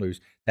opportunity to turn loose.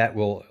 That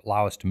will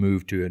allow us to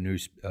move to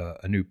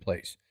a new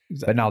place.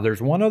 Exactly. But now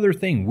there's one other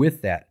thing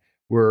with that,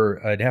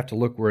 where I'd have to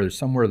look where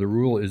somewhere the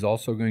rule is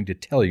also going to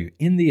tell you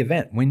in the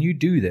event when you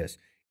do this,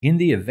 in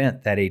the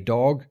event that a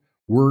dog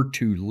were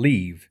to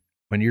leave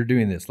when you're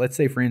doing this. Let's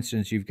say, for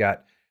instance, you've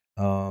got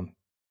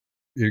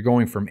you're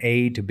going from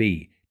A to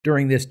B.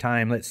 During this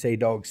time, let's say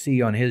dog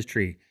C on his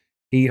tree,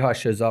 he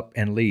hushes up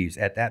and leaves.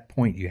 At that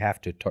point, you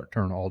have to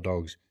turn all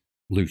dogs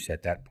loose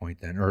at that point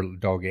then, or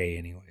dog A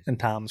anyways. And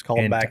time is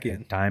called back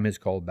in. Time is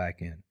called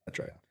back in. That's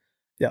right.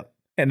 Yeah.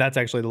 And that's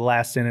actually the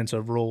last sentence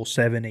of Rule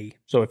 7E.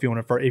 So if you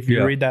want to, if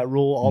you read that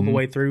rule all the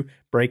way through,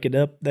 break it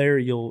up there,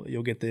 you'll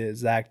get the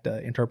exact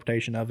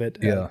interpretation of it.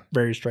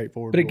 Very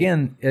straightforward. But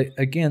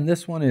again,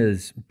 this one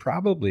is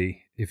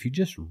probably, if you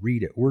just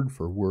read it word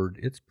for word,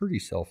 it's pretty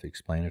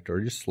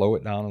self-explanatory. Just slow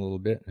it down a little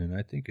bit, and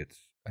I think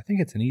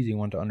it's an easy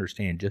one to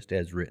understand just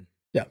as written.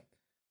 Yeah.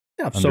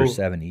 Under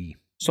 7E.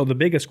 So the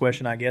biggest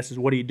question, I guess, is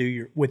what do you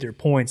do with your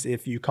points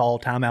if you call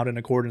timeout in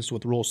accordance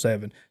with Rule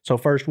 7? So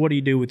first, what do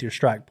you do with your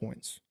strike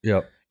points?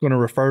 Yep. I'm going to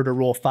refer to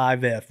Rule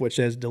 5F, which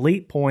says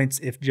delete points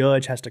if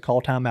judge has to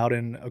call timeout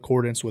in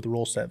accordance with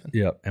Rule 7.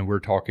 Yep, and we're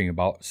talking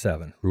about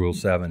 7, Rule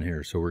 7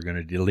 here, so we're going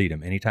to delete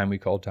them. Anytime we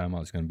call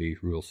timeout, it's going to be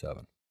Rule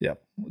 7.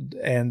 Yep,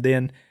 and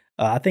then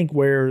I think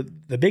where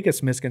the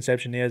biggest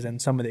misconception is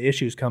and some of the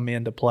issues come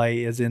into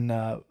play is in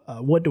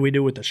what do we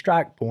do with the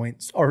strike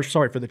points, for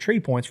the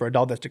tree points for a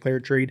dog that's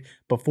declared treed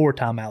before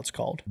timeout's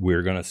called.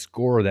 We're going to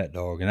score that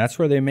dog, and that's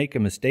where they make a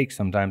mistake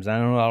sometimes. I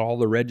don't know how all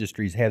the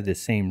registries have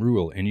this same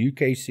rule. In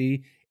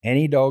UKC,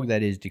 any dog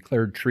that is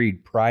declared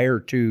treed prior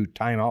to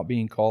timeout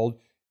being called,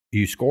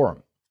 you score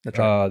them. That's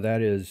right.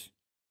 That is...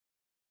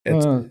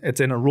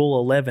 It's in a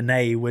Rule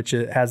 11A, which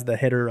it has the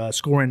header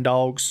scoring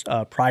dogs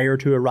prior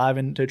to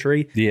arriving to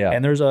tree. Yeah.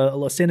 And there's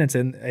a sentence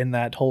in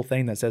that whole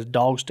thing that says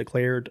dogs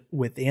declared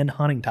within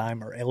hunting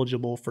time are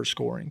eligible for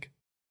scoring.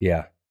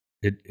 Yeah,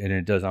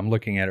 it does. I'm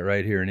looking at it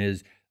right here, and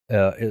is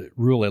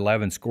Rule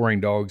 11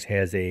 scoring dogs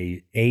has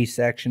a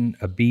section,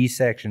 a B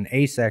section.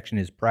 A section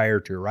is prior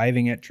to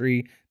arriving at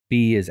tree.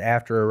 B is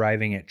after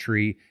arriving at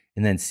tree,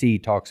 and then C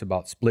talks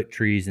about split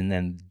trees, and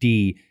then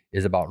D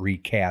is about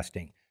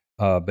recasting.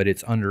 But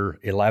it's under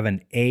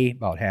 11A,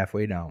 about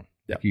halfway down.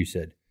 Yep. Like you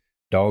said,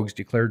 dogs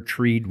declared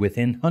treed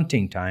within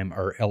hunting time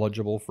are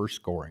eligible for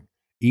scoring.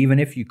 Even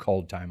if you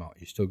called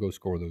timeout, you still go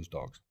score those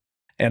dogs.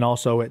 And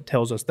also it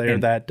tells us there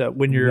that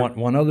when you're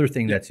one other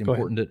thing that's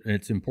important,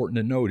 it's important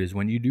to note is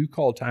when you do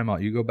call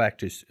timeout, you go back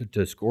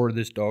to score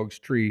this dog's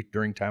tree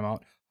during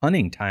timeout.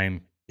 Hunting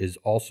time is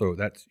also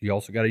you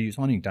also got to use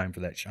hunting time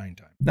for that shine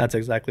time. That's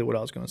exactly what I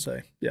was going to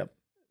say. Yep.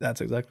 That's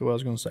exactly what I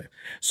was going to say.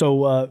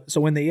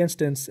 So in the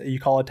instance you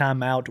call a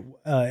timeout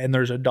and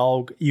there's a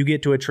dog, you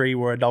get to a tree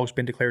where a dog's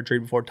been declared treed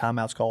before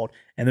timeout's called,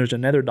 and there's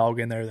another dog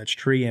in there that's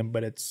treeing,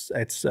 but it's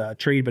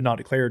treed but not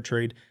declared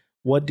treed.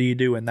 What do you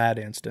do in that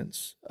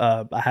instance?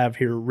 I have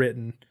here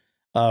written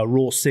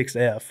Rule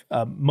 6F.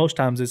 Most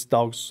times this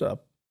dog's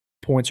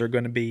points are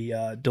going to be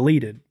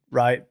deleted,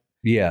 right?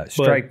 Yeah,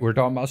 we're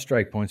talking about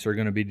strike points are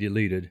going to be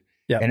deleted.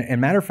 Yeah.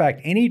 And matter of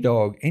fact, any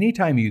dog,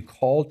 anytime you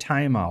call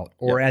timeout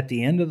or at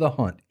the end of the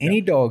hunt, any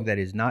dog that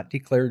is not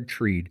declared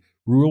treed,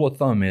 rule of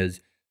thumb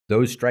is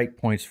those strike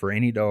points for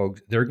any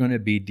dogs, they're going to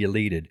be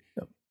deleted.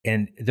 Yep.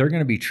 And they're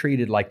going to be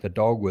treated like the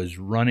dog was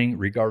running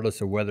regardless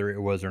of whether it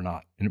was or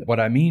not. And what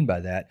I mean by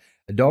that,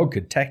 a dog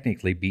could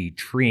technically be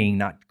treeing,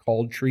 not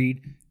called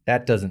treed.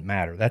 That doesn't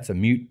matter. That's a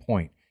moot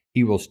point.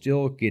 He will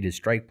still get his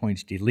strike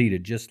points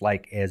deleted just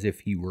like as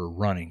if he were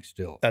running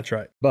still. That's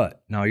right.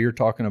 But now you're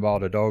talking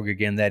about a dog,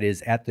 again, that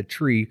is at the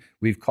tree.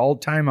 We've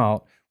called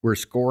timeout. We're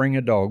scoring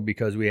a dog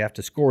because we have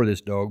to score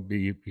this dog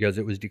because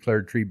it was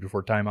declared treed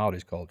before timeout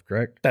is called,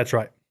 correct? That's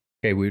right.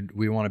 Okay,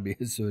 we want to be,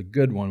 this is a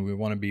good one. We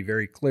want to be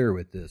very clear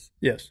with this.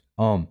 Yes.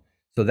 So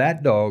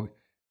that dog,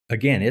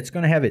 again, it's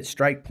going to have its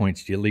strike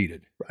points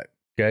deleted. Right.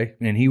 Okay,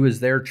 and he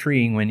was there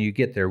treeing when you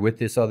get there with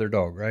this other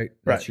dog, right?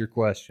 That's your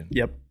question.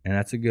 Yep. And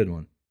that's a good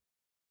one.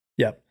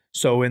 Yep.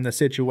 So in the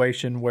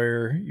situation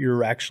where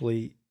you're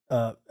actually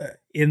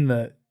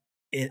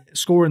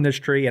scoring this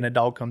tree and a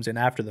dog comes in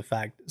after the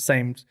fact,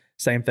 same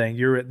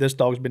thing. This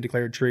dog's been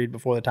declared treed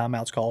before the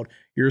timeout's called.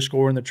 You're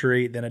scoring the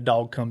tree, then a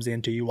dog comes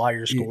into you while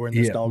you're scoring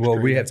this dog's tree.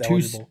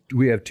 Well,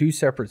 we have two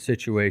separate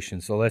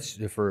situations. So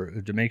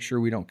to make sure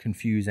we don't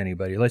confuse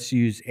anybody, let's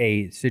use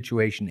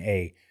situation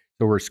A.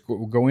 So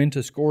we'll go in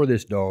to score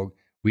this dog.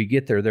 We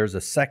get there. There's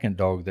a second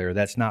dog there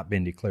that's not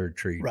been declared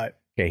treed. Right.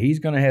 Okay, he's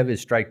going to have his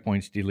strike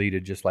points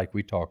deleted just like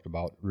we talked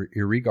about,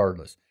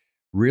 regardless.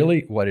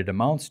 Really, what it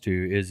amounts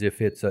to is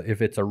if it's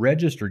a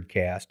registered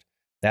cast,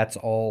 that's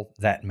all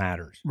that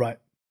matters. Right.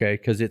 Okay,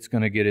 because it's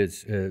going to get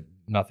his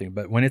nothing.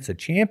 But when it's a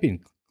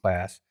champion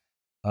class,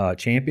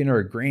 champion or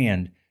a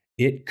grand,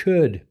 it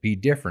could be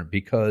different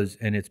because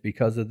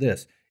of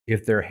this.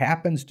 If there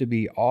happens to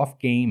be off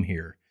game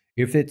here,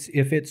 if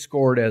it's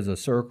scored as a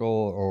circle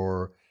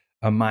or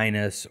a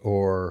minus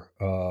or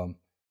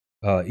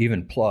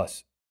even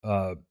plus.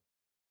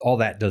 All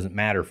that doesn't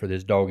matter for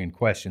this dog in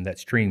question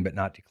that's treeing but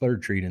not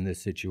declared treed in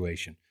this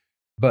situation.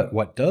 But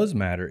what does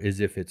matter is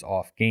if it's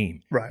off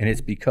game. Right. And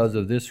it's because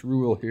of this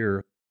rule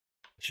here,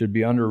 should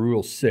be under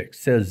Rule 6,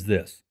 says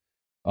this.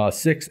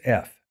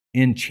 6F,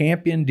 in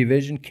champion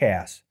division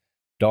casts,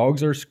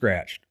 dogs are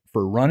scratched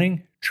for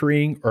running,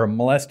 treeing, or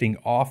molesting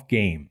off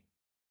game.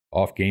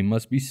 Off game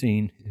must be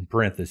seen in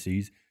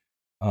parentheses.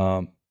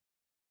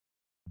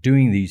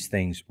 Doing these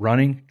things,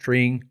 running,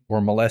 treeing,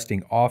 or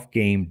molesting off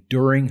game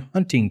during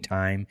hunting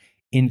time,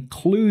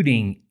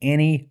 including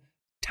any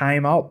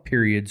timeout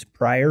periods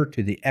prior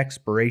to the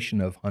expiration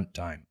of hunt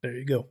time. There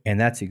you go. And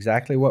that's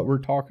exactly what we're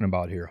talking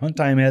about here. Hunt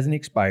time hasn't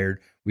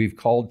expired. We've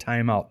called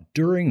timeout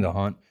during the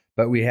hunt,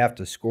 but we have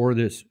to score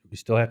this. We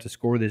still have to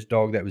score this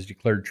dog that was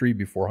declared treed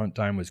before hunt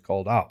time was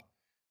called out.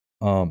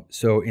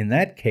 So in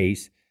that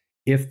case,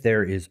 if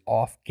there is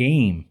off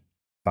game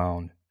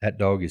found, that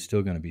dog is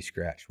still going to be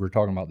scratched. We're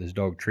talking about this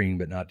dog treeing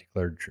but not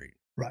declared treed.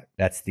 Right.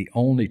 That's the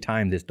only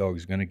time this dog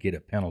is going to get a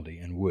penalty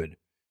and would.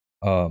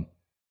 And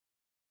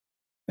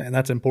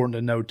that's important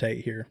to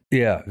notate here.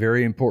 Yeah,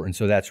 very important.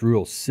 So that's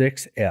Rule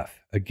 6F.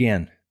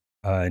 Again,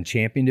 in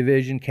champion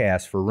division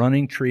cast for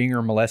running, treeing,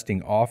 or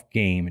molesting off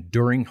game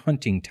during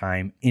hunting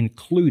time,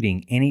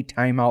 including any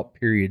timeout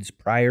periods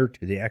prior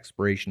to the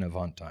expiration of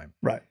hunt time.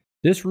 Right.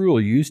 This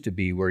rule used to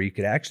be where you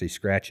could actually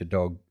scratch a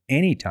dog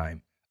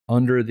anytime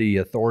under the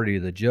authority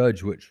of the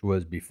judge, which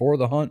was before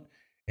the hunt,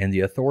 and the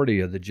authority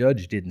of the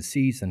judge didn't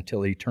cease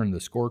until he turned the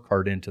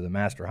scorecard into the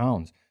master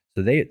hounds.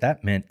 So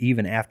that meant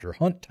even after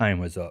hunt time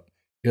was up,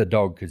 the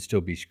dog could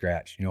still be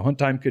scratched. Hunt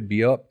time could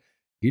be up.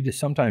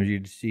 Sometimes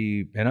you'd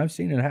see, and I've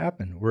seen it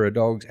happen, where a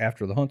dog's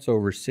after the hunt's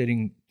over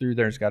sitting through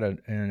there, it's got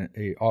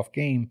a off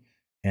game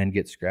and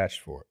gets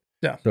scratched for it.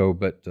 Yeah. So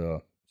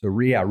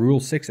Rule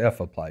 6F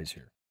applies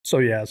here.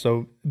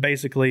 So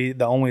basically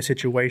the only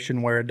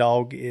situation where a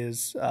dog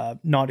is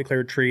not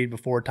declared treed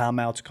before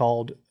timeout's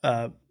called,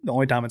 the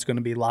only time it's going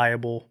to be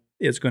liable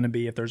is going to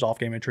be if there's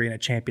off-game entry in a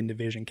champion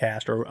division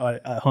cast or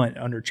a hunt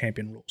under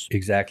champion rules.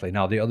 Exactly.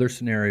 Now, the other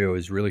scenario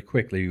is really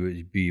quickly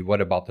would be,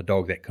 what about the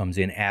dog that comes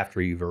in after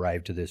you've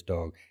arrived to this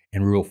dog?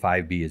 And Rule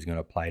 5B is going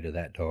to apply to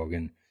that dog,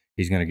 and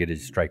he's going to get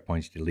his strike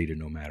points deleted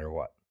no matter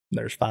what.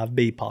 There's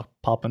 5B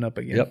popping up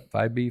again. Yep,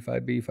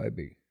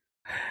 5B.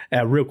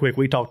 Real quick,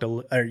 we talked.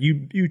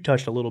 You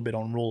touched a little bit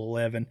on Rule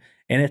 11,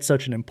 and it's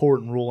such an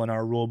important rule in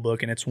our rule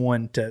book, and it's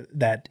one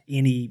that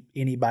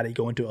anybody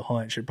going to a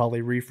hunt should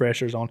probably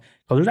refreshers on,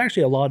 because there's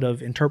actually a lot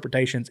of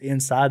interpretations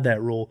inside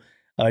that rule.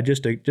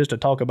 Just to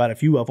talk about a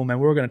few of them, and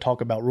we're going to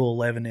talk about Rule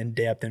 11 in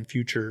depth in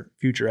future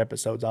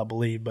episodes, I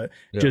believe. But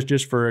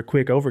just for a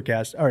quick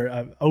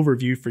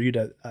overview for you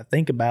to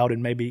think about,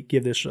 and maybe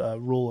give this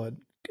rule an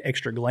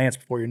extra glance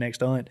before your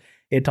next hunt.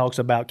 It talks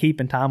about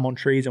keeping time on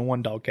trees in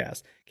one dog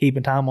cast,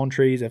 keeping time on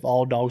trees if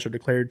all dogs are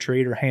declared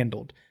treed or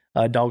handled,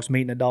 dogs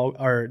meeting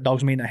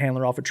a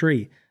handler off a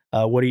tree.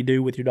 What do you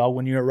do with your dog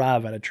when you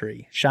arrive at a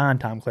tree? Shine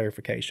time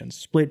clarifications,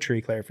 split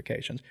tree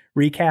clarifications,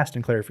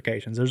 recasting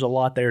clarifications. There's a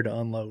lot there to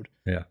unload.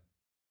 Yeah.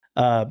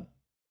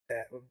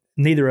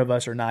 Neither of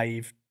us are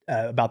naive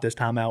about this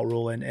timeout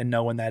rule and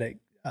knowing that it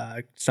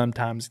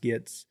sometimes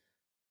gets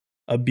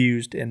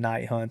abused in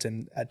night hunts,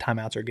 and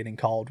timeouts are getting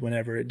called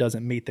whenever it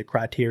doesn't meet the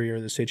criteria or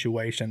the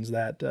situations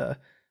that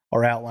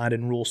are outlined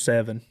in Rule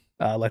 7.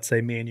 Let's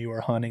say me and you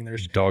are hunting.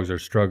 There's dogs are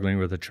struggling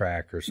with a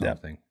track or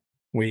something.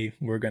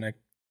 We're going to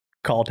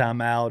call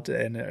timeout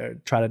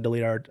and try to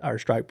delete our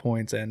strike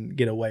points and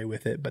get away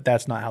with it, but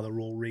that's not how the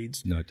rule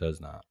reads. No, it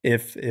does not.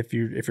 If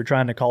you're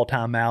trying to call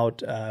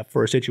timeout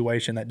for a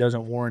situation that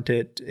doesn't warrant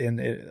it and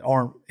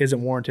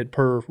isn't warranted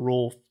per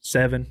Rule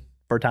 7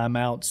 for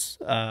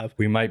timeouts,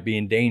 we might be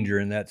in danger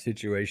in that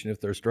situation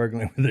if they're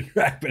struggling with the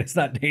track, but it's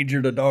not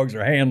danger to dogs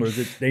or handlers.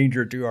 It's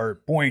danger to our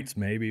points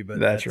maybe, but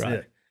that's right.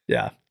 It.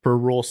 Yeah. Per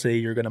Rule C,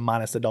 you're going to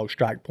minus the dog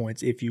strike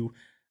points if you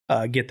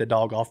get the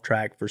dog off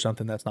track for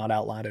something that's not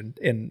outlined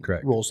in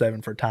Rule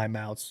 7 for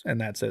timeouts, and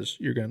that says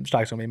strike's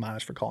going to be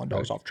minus for calling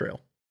dogs off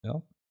trail.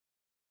 Yep.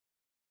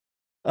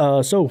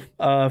 So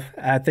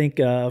I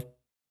think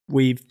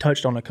we've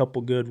touched on a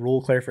couple good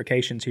rule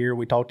clarifications here.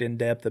 We talked in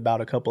depth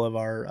about a couple of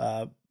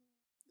our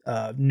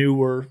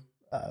newer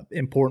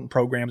important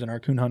programs in our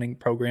coon hunting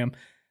program,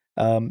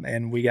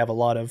 and we have a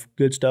lot of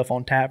good stuff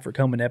on tap for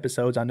coming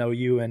episodes. I know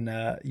you and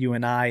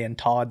I and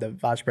Todd, the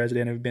vice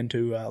president, have been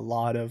to a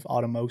lot of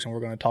autumn oaks, and we're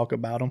going to talk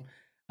about them.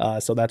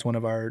 So that's one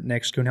of our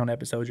next coonhound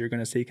episodes you're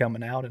going to see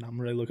coming out, and I'm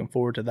really looking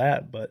forward to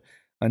that. But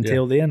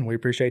until then, we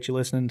appreciate you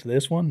listening to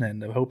this one,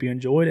 and I hope you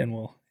enjoyed, and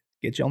we'll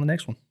get you on the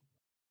next one.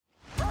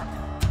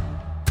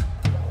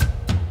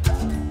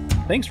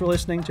 Thanks for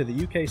listening to the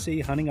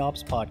UKC Hunting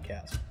Ops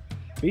Podcast.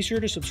 Be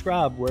sure to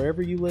subscribe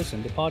wherever you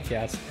listen to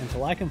podcasts and to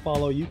like and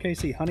follow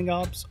UKC Hunting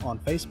Ops on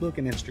Facebook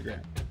and Instagram.